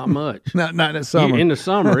day, but not much. not in the summer. In the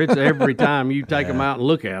summer, it's every time you take them out and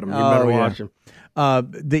look at them, you better wash them.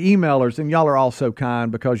 The emailers, and y'all are all so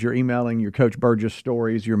kind because you're emailing your Coach Burgess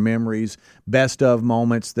stories, your memories, best of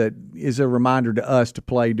moments that is a reminder to us to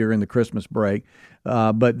play during the Christmas break.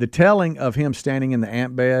 But the telling of him standing in the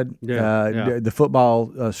ant bed, the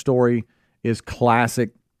football story is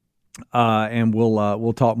classic And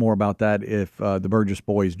we'll talk more about that if the Burgess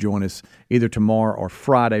boys join us either tomorrow or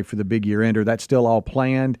Friday for the big year ender. That's still all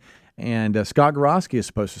planned. And Scott Gorosky is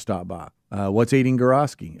supposed to stop by. What's Eating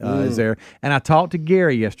Gorosky is there. And I talked to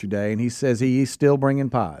Gary yesterday, and he says he's still bringing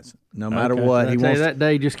pies. No matter what. He wants that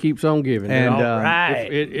day just keeps on giving. And,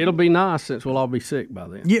 it'll be nice since we'll all be sick by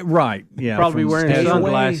then. Yeah, right. Yeah, probably wearing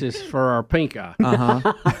sunglasses for our pink eye.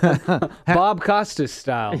 Bob Costas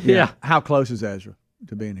style. Yeah. How close is Ezra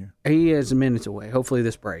to being here? He is minutes away. Hopefully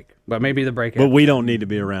this break, but maybe the break. But we don't need to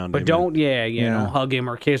be around. But him. don't, don't hug him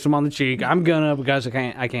or kiss him on the cheek. I'm gonna because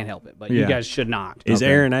I can't help it. But you guys should not. Is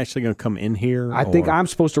Aaron actually going to come in here? I think I'm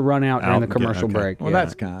supposed to run out during the commercial break. Well,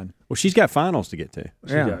 that's kind. Well, she's got finals to get to.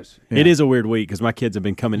 She does. It is a weird week because my kids have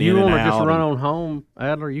been coming in and out. You want to just run on home,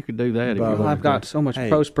 Adler? You could do that. If you want. I've got so much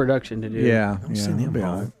post-production to do. Yeah.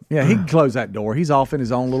 Yeah, he can close that door. He's off in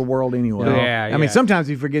his own little world anyway. Yeah, I mean, sometimes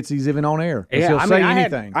he forgets he's even on air. He'll say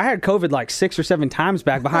anything. I had COVID like 6 or 7 times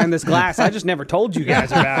back behind this glass. I just never told you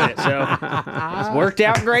guys about it. So it's worked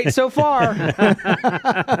out great so far.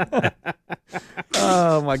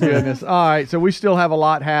 Oh, my goodness. All right, so we still have a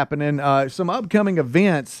lot happening. Some upcoming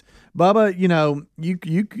events. Bubba,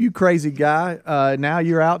 you crazy guy. Now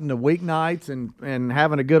you're out in the weeknights and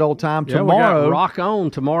having a good old time. Tomorrow, we got Rock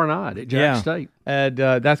On tomorrow night at Jack State. And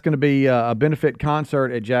that's going to be a benefit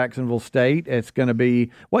concert at Jacksonville State. It's going to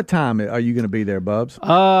be, what time are you going to be there, Bubs?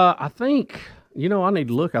 I think, I need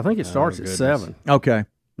to look. I think it starts at 7. Okay.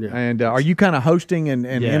 Yeah. And are you kind of hosting and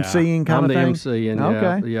emceeing kind of thing? I'm the emceeing,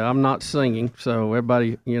 okay. Yeah, I'm not singing, so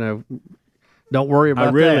everybody, don't worry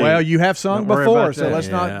about that. Well, you have sung before, so let's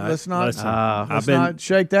not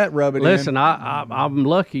shake that rub it Listen, in. I'm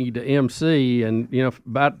lucky to MC, and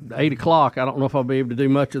about 8 o'clock, I don't know if I'll be able to do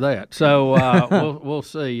much of that. So we'll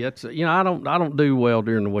see. It's I don't do well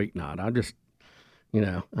during the weeknight. I just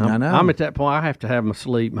I'm at that point. I have to have my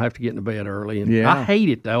sleep. I have to get into bed early, and I hate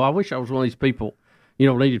it though. I wish I was one of these people.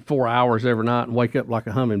 Needed 4 hours every night and wake up like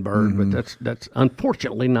a hummingbird, but that's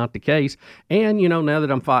unfortunately not the case. And now that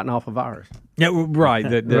I'm fighting off a virus. Yeah, right.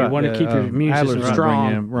 You want to keep your immune system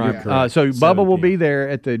strong. Right. Yeah. So Bubba will be there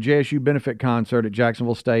at the JSU benefit concert at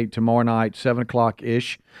Jacksonville State tomorrow night, 7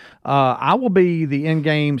 o'clock-ish. I will be the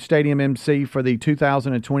in-game stadium MC for the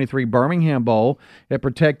 2023 Birmingham Bowl at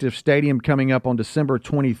Protective Stadium coming up on December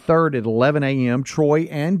 23rd at 11 a.m. Troy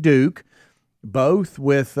and Duke, both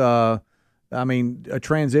with a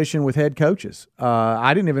transition with head coaches.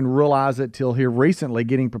 I didn't even realize it till here recently,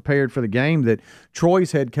 getting prepared for the game, that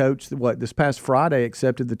Troy's head coach, this past Friday,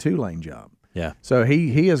 accepted the Tulane job. Yeah. So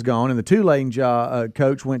he is gone, and the Tulane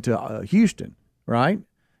coach went to Houston, right?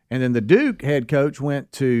 And then the Duke head coach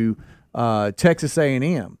went to Texas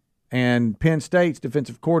A&M, and Penn State's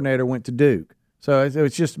defensive coordinator went to Duke. So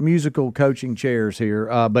it's just musical coaching chairs here.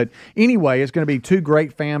 But anyway, it's going to be 2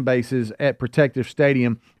 great fan bases at Protective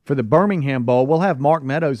Stadium for the Birmingham Bowl. We'll have Mark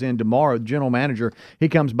Meadows in tomorrow, the general manager. He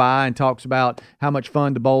comes by and talks about how much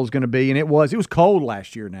fun the bowl is going to be. And it was cold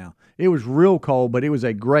last year now. It was real cold, but it was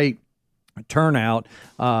a great turnout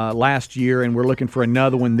last year, and we're looking for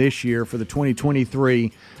another one this year for the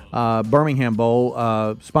 2023 Birmingham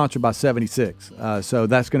Bowl, sponsored by 76. So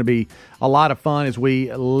that's going to be a lot of fun as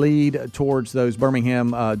we lead towards those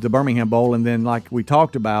the Birmingham Bowl. And then, like we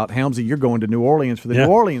talked about, Helmsy, you're going to New Orleans for the New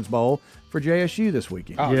Orleans Bowl for JSU this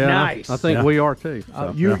weekend. Oh, nice. I think we are too.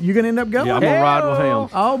 So. You're going to end up going? Yeah, I'm going to ride with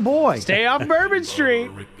Helms. Oh, boy. Stay off Bourbon Street.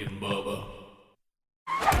 Rick and Bubba.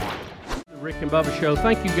 The Rick and Bubba Show.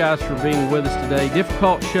 Thank you guys for being with us today.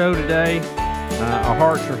 Difficult show today. Our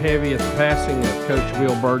hearts are heavy at the passing of Coach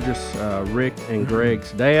Bill Burgess, Rick and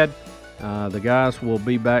Greg's dad. The guys will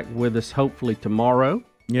be back with us hopefully tomorrow.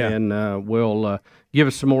 Yeah. And will give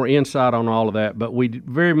us some more insight on all of that. But we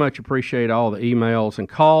very much appreciate all the emails and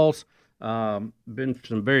calls. Been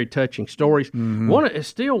some very touching stories. It's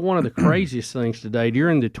still one of the craziest things today.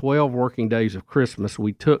 During the 12 working days of Christmas,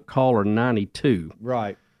 we took caller 92.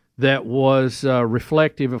 Right. That was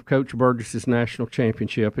reflective of Coach Burgess's national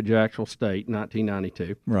championship at Jacksonville State,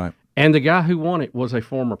 1992. Right. And the guy who won it was a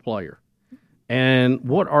former player. And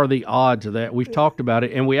what are the odds of that? We've talked about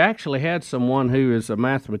it, and we actually had someone who is a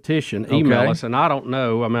mathematician email us, and I don't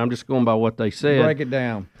know. I'm just going by what they said. Break it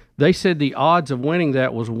down. They said the odds of winning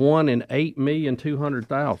that was 1 in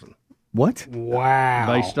 8,200,000. What?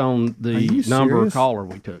 Wow. Based on the number of caller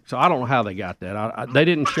we took. So I don't know how they got that. They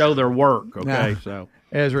didn't show their work, okay? So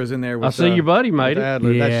Ezra's in there with I see your buddy made it.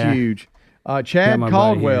 Adler. Yeah. That's huge. Chad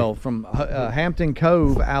Caldwell from Hampton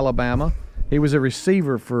Cove, Alabama. He was a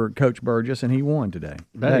receiver for Coach Burgess, and he won today.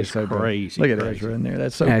 That is so crazy. Look at crazy. Ezra in there.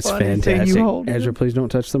 That's so That's funny. fantastic. You hold Ezra, please don't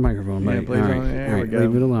touch the microphone, buddy. please All don't. right. There All we right, go.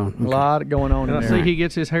 leave it alone. A lot going on And in I there. see he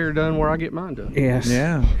gets his hair done where I get mine done. Yes.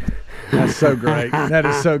 Yeah. That's so great. That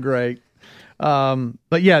is so great.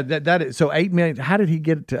 But yeah, that is so $8 million. How did he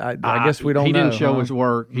get it to? I guess we don't know. He didn't show huh? his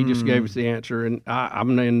work. He just gave us the answer, and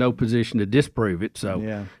I'm in no position to disprove it. So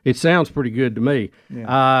Yeah. it sounds pretty good to me.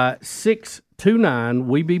 Yeah. 629,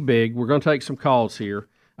 we be big. We're going to take some calls here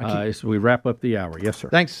as we wrap up the hour. Yes, sir.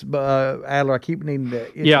 Thanks, Adler. I keep needing to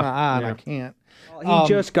itch Yeah. my eye, and Yeah. I can't. He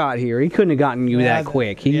just got here. He couldn't have gotten you that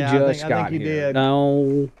quick. He I just think got he here. did.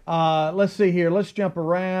 No. Let's see here. Let's jump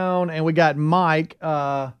around, and we got Mike.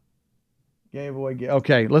 Gave away.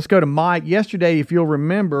 Okay, let's go to Mike. Yesterday, if you'll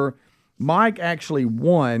remember, Mike actually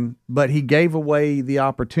won, but he gave away the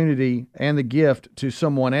opportunity and the gift to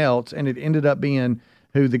someone else, and it ended up being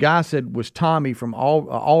who the guy said was Tommy from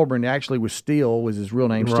Auburn. Actually, was Steele was his real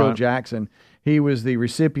name, Steele Right. Jackson. He was the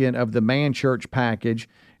recipient of the Man Church package,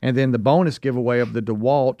 and then the bonus giveaway of the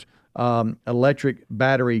DeWalt electric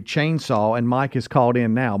battery chainsaw. And Mike is called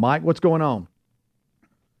in now. Mike, what's going on?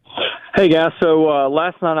 Hey guys, so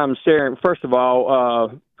last night I'm sharing. First of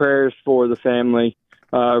all, prayers for the family,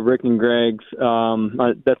 Rick and Greg's.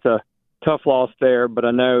 That's a tough loss there, but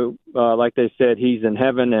I know, like they said, he's in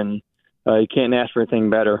heaven, and you can't ask for anything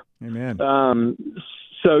better. Amen.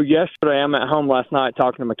 So yesterday, I'm at home last night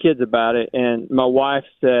talking to my kids about it, and my wife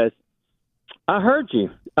says, "I heard you."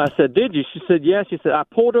 I said, "Did you?" She said, "Yes." She said, "I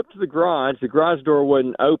pulled up to the garage. The garage door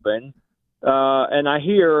wouldn't open, and I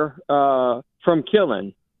hear from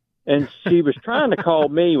Killen." And she was trying to call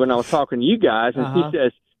me when I was talking to you guys, and she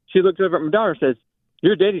says, she looked over at my daughter and says,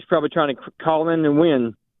 "Your daddy's probably trying to call in and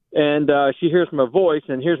win." And she hears my voice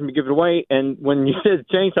and hears me give it away. And when you said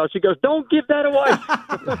chainsaw, she goes, "Don't give that away."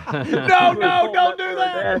 No, don't do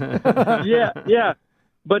that. Yeah.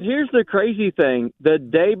 But here's the crazy thing. The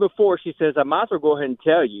day before, she says, "I might as well go ahead and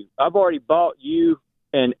tell you. I've already bought you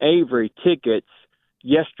and Avery tickets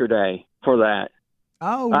yesterday for that."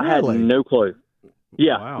 Oh, I had really? no clue.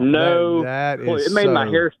 Yeah, Wow. no That clue. is It made my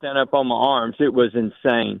so- hair stand up on my arms. It was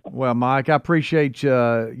insane. Well, Mike, I appreciate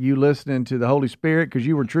you listening to the Holy Spirit, because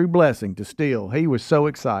you were a true blessing to Steele. He was so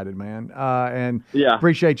excited, man. And Yeah.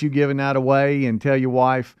 appreciate you giving that away, and tell your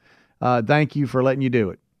wife thank you for letting you do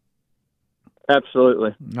it.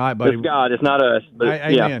 Absolutely. All right, buddy. It's God. It's not us. But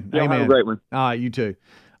Amen. yeah. Amen. Y'all have a great one. All right, you too.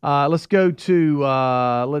 Let's go to,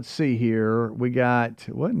 let's see here. We got,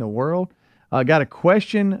 what in the world? Got a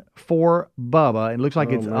question for Bubba. It looks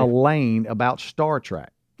like it's Elaine about Star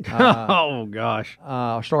Trek. Oh, gosh.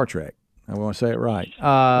 Star Trek. I want to say it right.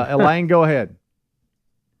 Elaine, go ahead.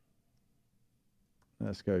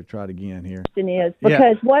 Let's go try it again here. Is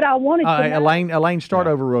because what I wanted to know. Elaine, start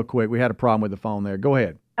over real quick. We had a problem with the phone there. Go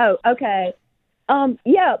ahead. Oh, okay.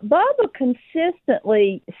 Yeah, Bubba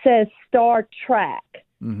consistently says Star Trek.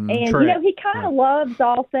 Mm-hmm. And, Trek. he kind of loves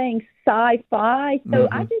all things sci-fi. So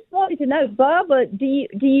I just wanted to know, Bubba, do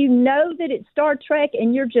you know that it's Star Trek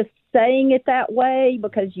and you're just saying it that way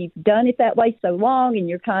because you've done it that way so long and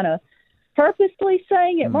you're kind of purposely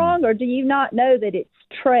saying it wrong, or do you not know that it's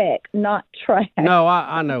Trek, not Trek? No,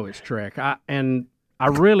 I know it's Trek. And I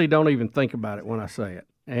really don't even think about it when I say it.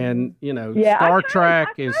 And, Star Trek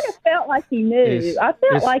is... I kind of felt like you knew. I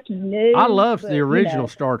felt like you knew. I loved but, the original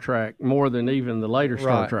Star Trek more than even the later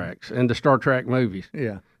Star Treks and the Star Trek movies.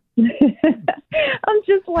 Yeah. I'm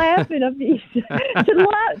just laughing of you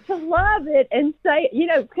to love it and say,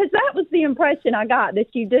 because that was the impression I got,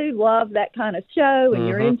 that you do love that kind of show and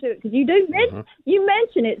you're into it, because you do you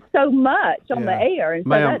mention it so much on the air, and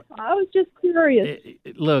so I was just curious.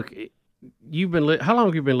 Look, how long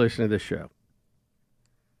have you been listening to this show?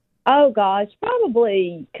 Oh gosh,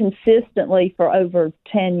 probably consistently for over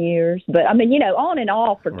 10 years, but I mean, on and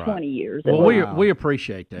off for 20 years. Well, we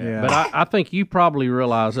appreciate that, but I think you probably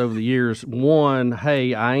realize over the years, one,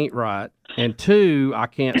 hey, I ain't right, and two, I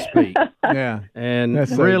can't speak. Yeah, and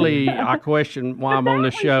really, I question why I'm on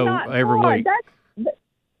this show every week.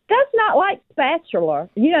 That's not like Spatula.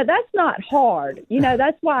 That's not hard.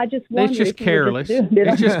 That's why I just wondered. It's just careless.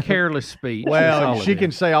 It's just careless speech. Well, she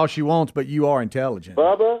can say all she wants, but you are intelligent.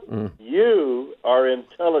 Bubba, you are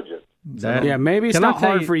intelligent. Maybe it's not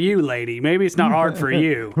hard for you, lady. Maybe it's not hard for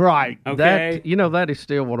you. Right. Okay. That is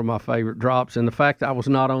still one of my favorite drops, and the fact that I was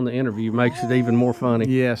not on the interview makes it even more funny.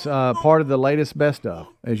 Yes, part of the latest best of,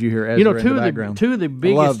 as you hear Ezra in the background. Two of the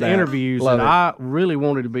biggest interviews that I really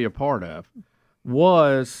wanted to be a part of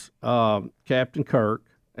was Captain Kirk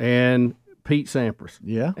and Pete Sampras.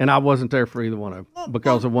 Yeah. And I wasn't there for either one of them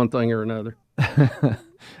because of one thing or another.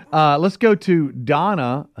 Let's go to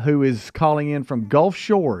Donna, who is calling in from Gulf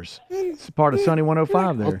Shores. It's part of Sunny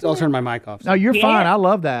 105 there. I'll turn my mic off. No, you're fine. I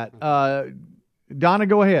love that. Donna,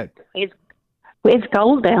 go ahead. It's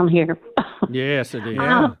cold down here. Yes, it is.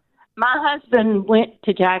 My husband went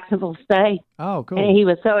to Jacksonville State. Oh, cool. And he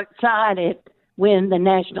was so excited when the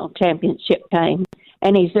national championship came.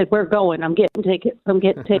 And he said, we're going. I'm getting tickets.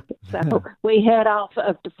 So we head off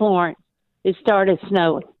up to Florence. It started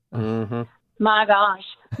snowing. Mm-hmm. My gosh,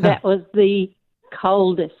 that was the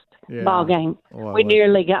coldest ball game. Well, we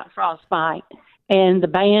nearly got frostbite. And the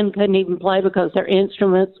band couldn't even play because their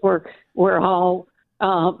instruments were all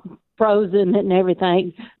frozen and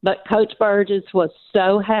everything. But Coach Burgess was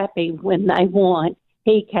so happy when they won.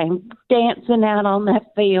 He came dancing out on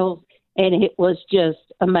that field, and it was just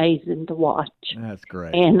amazing to watch. That's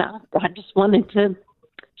great. And I just wanted to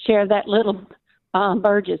share that little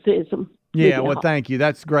Burgessism. Yeah, well, thank you.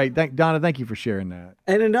 That's great. Donna, thank you for sharing that.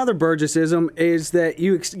 And another Burgessism is that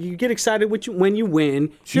you get excited when you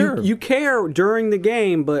win. Sure. You care during the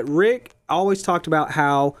game, but Rick always talked about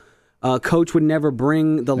how Coach would never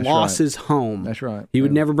bring the losses home. That's right. He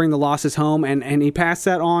would never bring the losses home, and he passed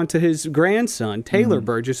that on to his grandson, Taylor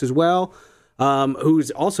Burgess, as well, who's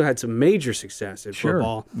also had some major success in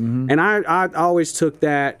football. And I always took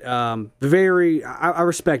that I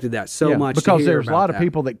respected that so much. Because there's a lot of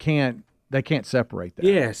people that can't separate that.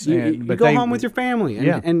 Yes, you go home with your family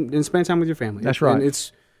and spend time with your family. That's right.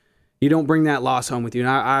 And you don't bring that loss home with you. And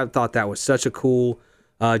I thought that was such a cool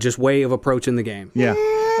just way of approaching the game. Yeah.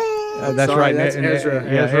 That's Sorry, right. That's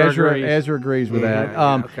Ezra. Ezra agrees with that.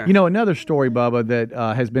 Okay. You know, another story, Bubba, that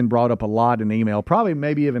has been brought up a lot in email, probably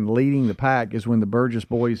maybe even leading the pack, is when the Burgess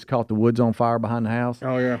boys caught the woods on fire behind the house.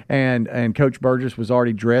 Oh, yeah. And Coach Burgess was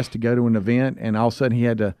already dressed to go to an event, and all of a sudden he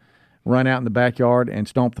had to run out in the backyard and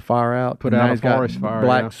stomp the fire out. Put out a forest got fire,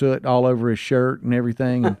 black soot all over his shirt and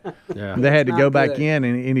everything. And they had to go back in,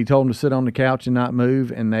 and he told them to sit on the couch and not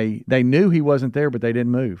move. And they knew he wasn't there, but they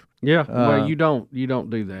didn't move. Yeah, well, you don't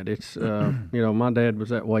do that. It's my dad was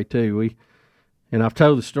that way too. And I've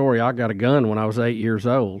told the story. I got a gun when I was 8 years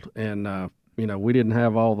old, and we didn't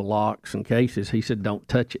have all the locks and cases. He said, "Don't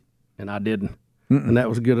touch it," and I didn't. And that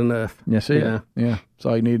was good enough. Yes, yeah. That's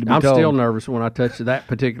all you need to be I'm told. still nervous when I touch that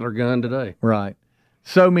particular gun today. Right.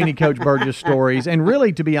 So many Coach Burgess stories. And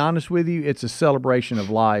really, to be honest with you, it's a celebration of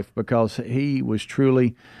life because he was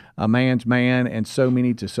truly a man's man and so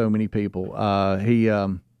many to so many people. He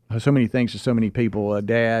so many things to so many people, a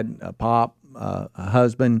dad, a pop, a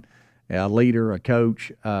husband, a leader, a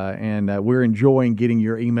coach. And we're enjoying getting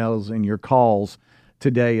your emails and your calls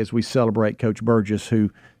today as we celebrate Coach Burgess,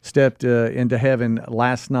 who stepped into heaven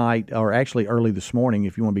last night, or actually early this morning,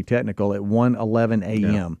 if you want to be technical, at 1:11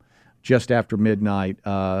 a.m., just after midnight.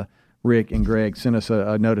 Rick and Greg sent us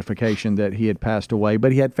a notification that he had passed away,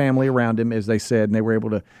 but he had family around him, as they said, and they were able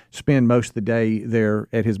to spend most of the day there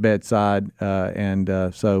at his bedside.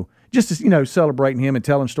 So just celebrating him and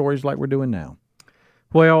telling stories like we're doing now.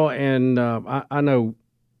 Well, and I know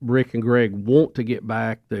Rick and Greg want to get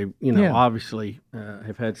back. They, obviously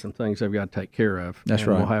have had some things they've got to take care of. That's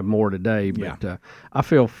right. We'll have more today, but I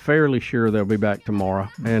feel fairly sure they'll be back tomorrow.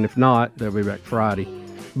 And if not, they'll be back Friday.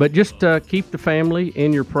 But just keep the family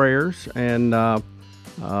in your prayers, and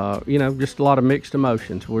just a lot of mixed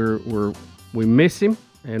emotions. We miss him,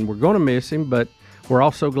 and we're going to miss him, but we're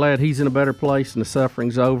also glad he's in a better place and the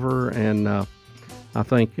suffering's over. And I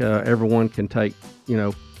think everyone can take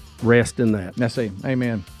rest in that. That's it.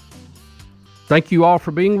 Amen. Thank you all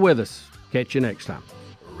for being with us. Catch you next time.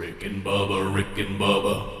 Rick and Bubba, Rick and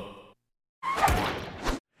Bubba.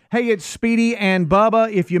 Hey, it's Speedy and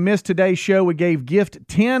Bubba. If you missed today's show, we gave gift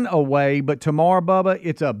 10 away, but tomorrow, Bubba,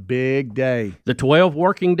 it's a big day. The 12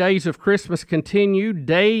 working days of Christmas continue.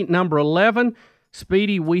 Day number 11.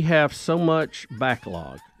 Speedy, we have so much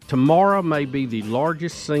backlog. Tomorrow may be the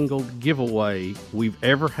largest single giveaway we've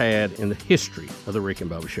ever had in the history of the Rick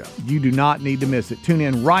and Bubba Show. You do not need to miss it. Tune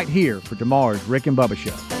in right here for tomorrow's Rick and Bubba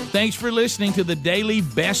Show. Thanks for listening to the daily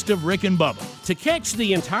Best of Rick and Bubba. To catch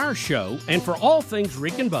the entire show and for all things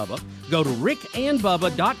Rick and Bubba, go to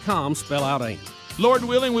rickandbubba.com, spell out AIM. Lord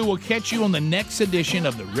willing, we will catch you on the next edition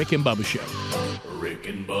of the Rick and Bubba Show. Rick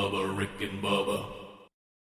and Bubba, Rick and Bubba.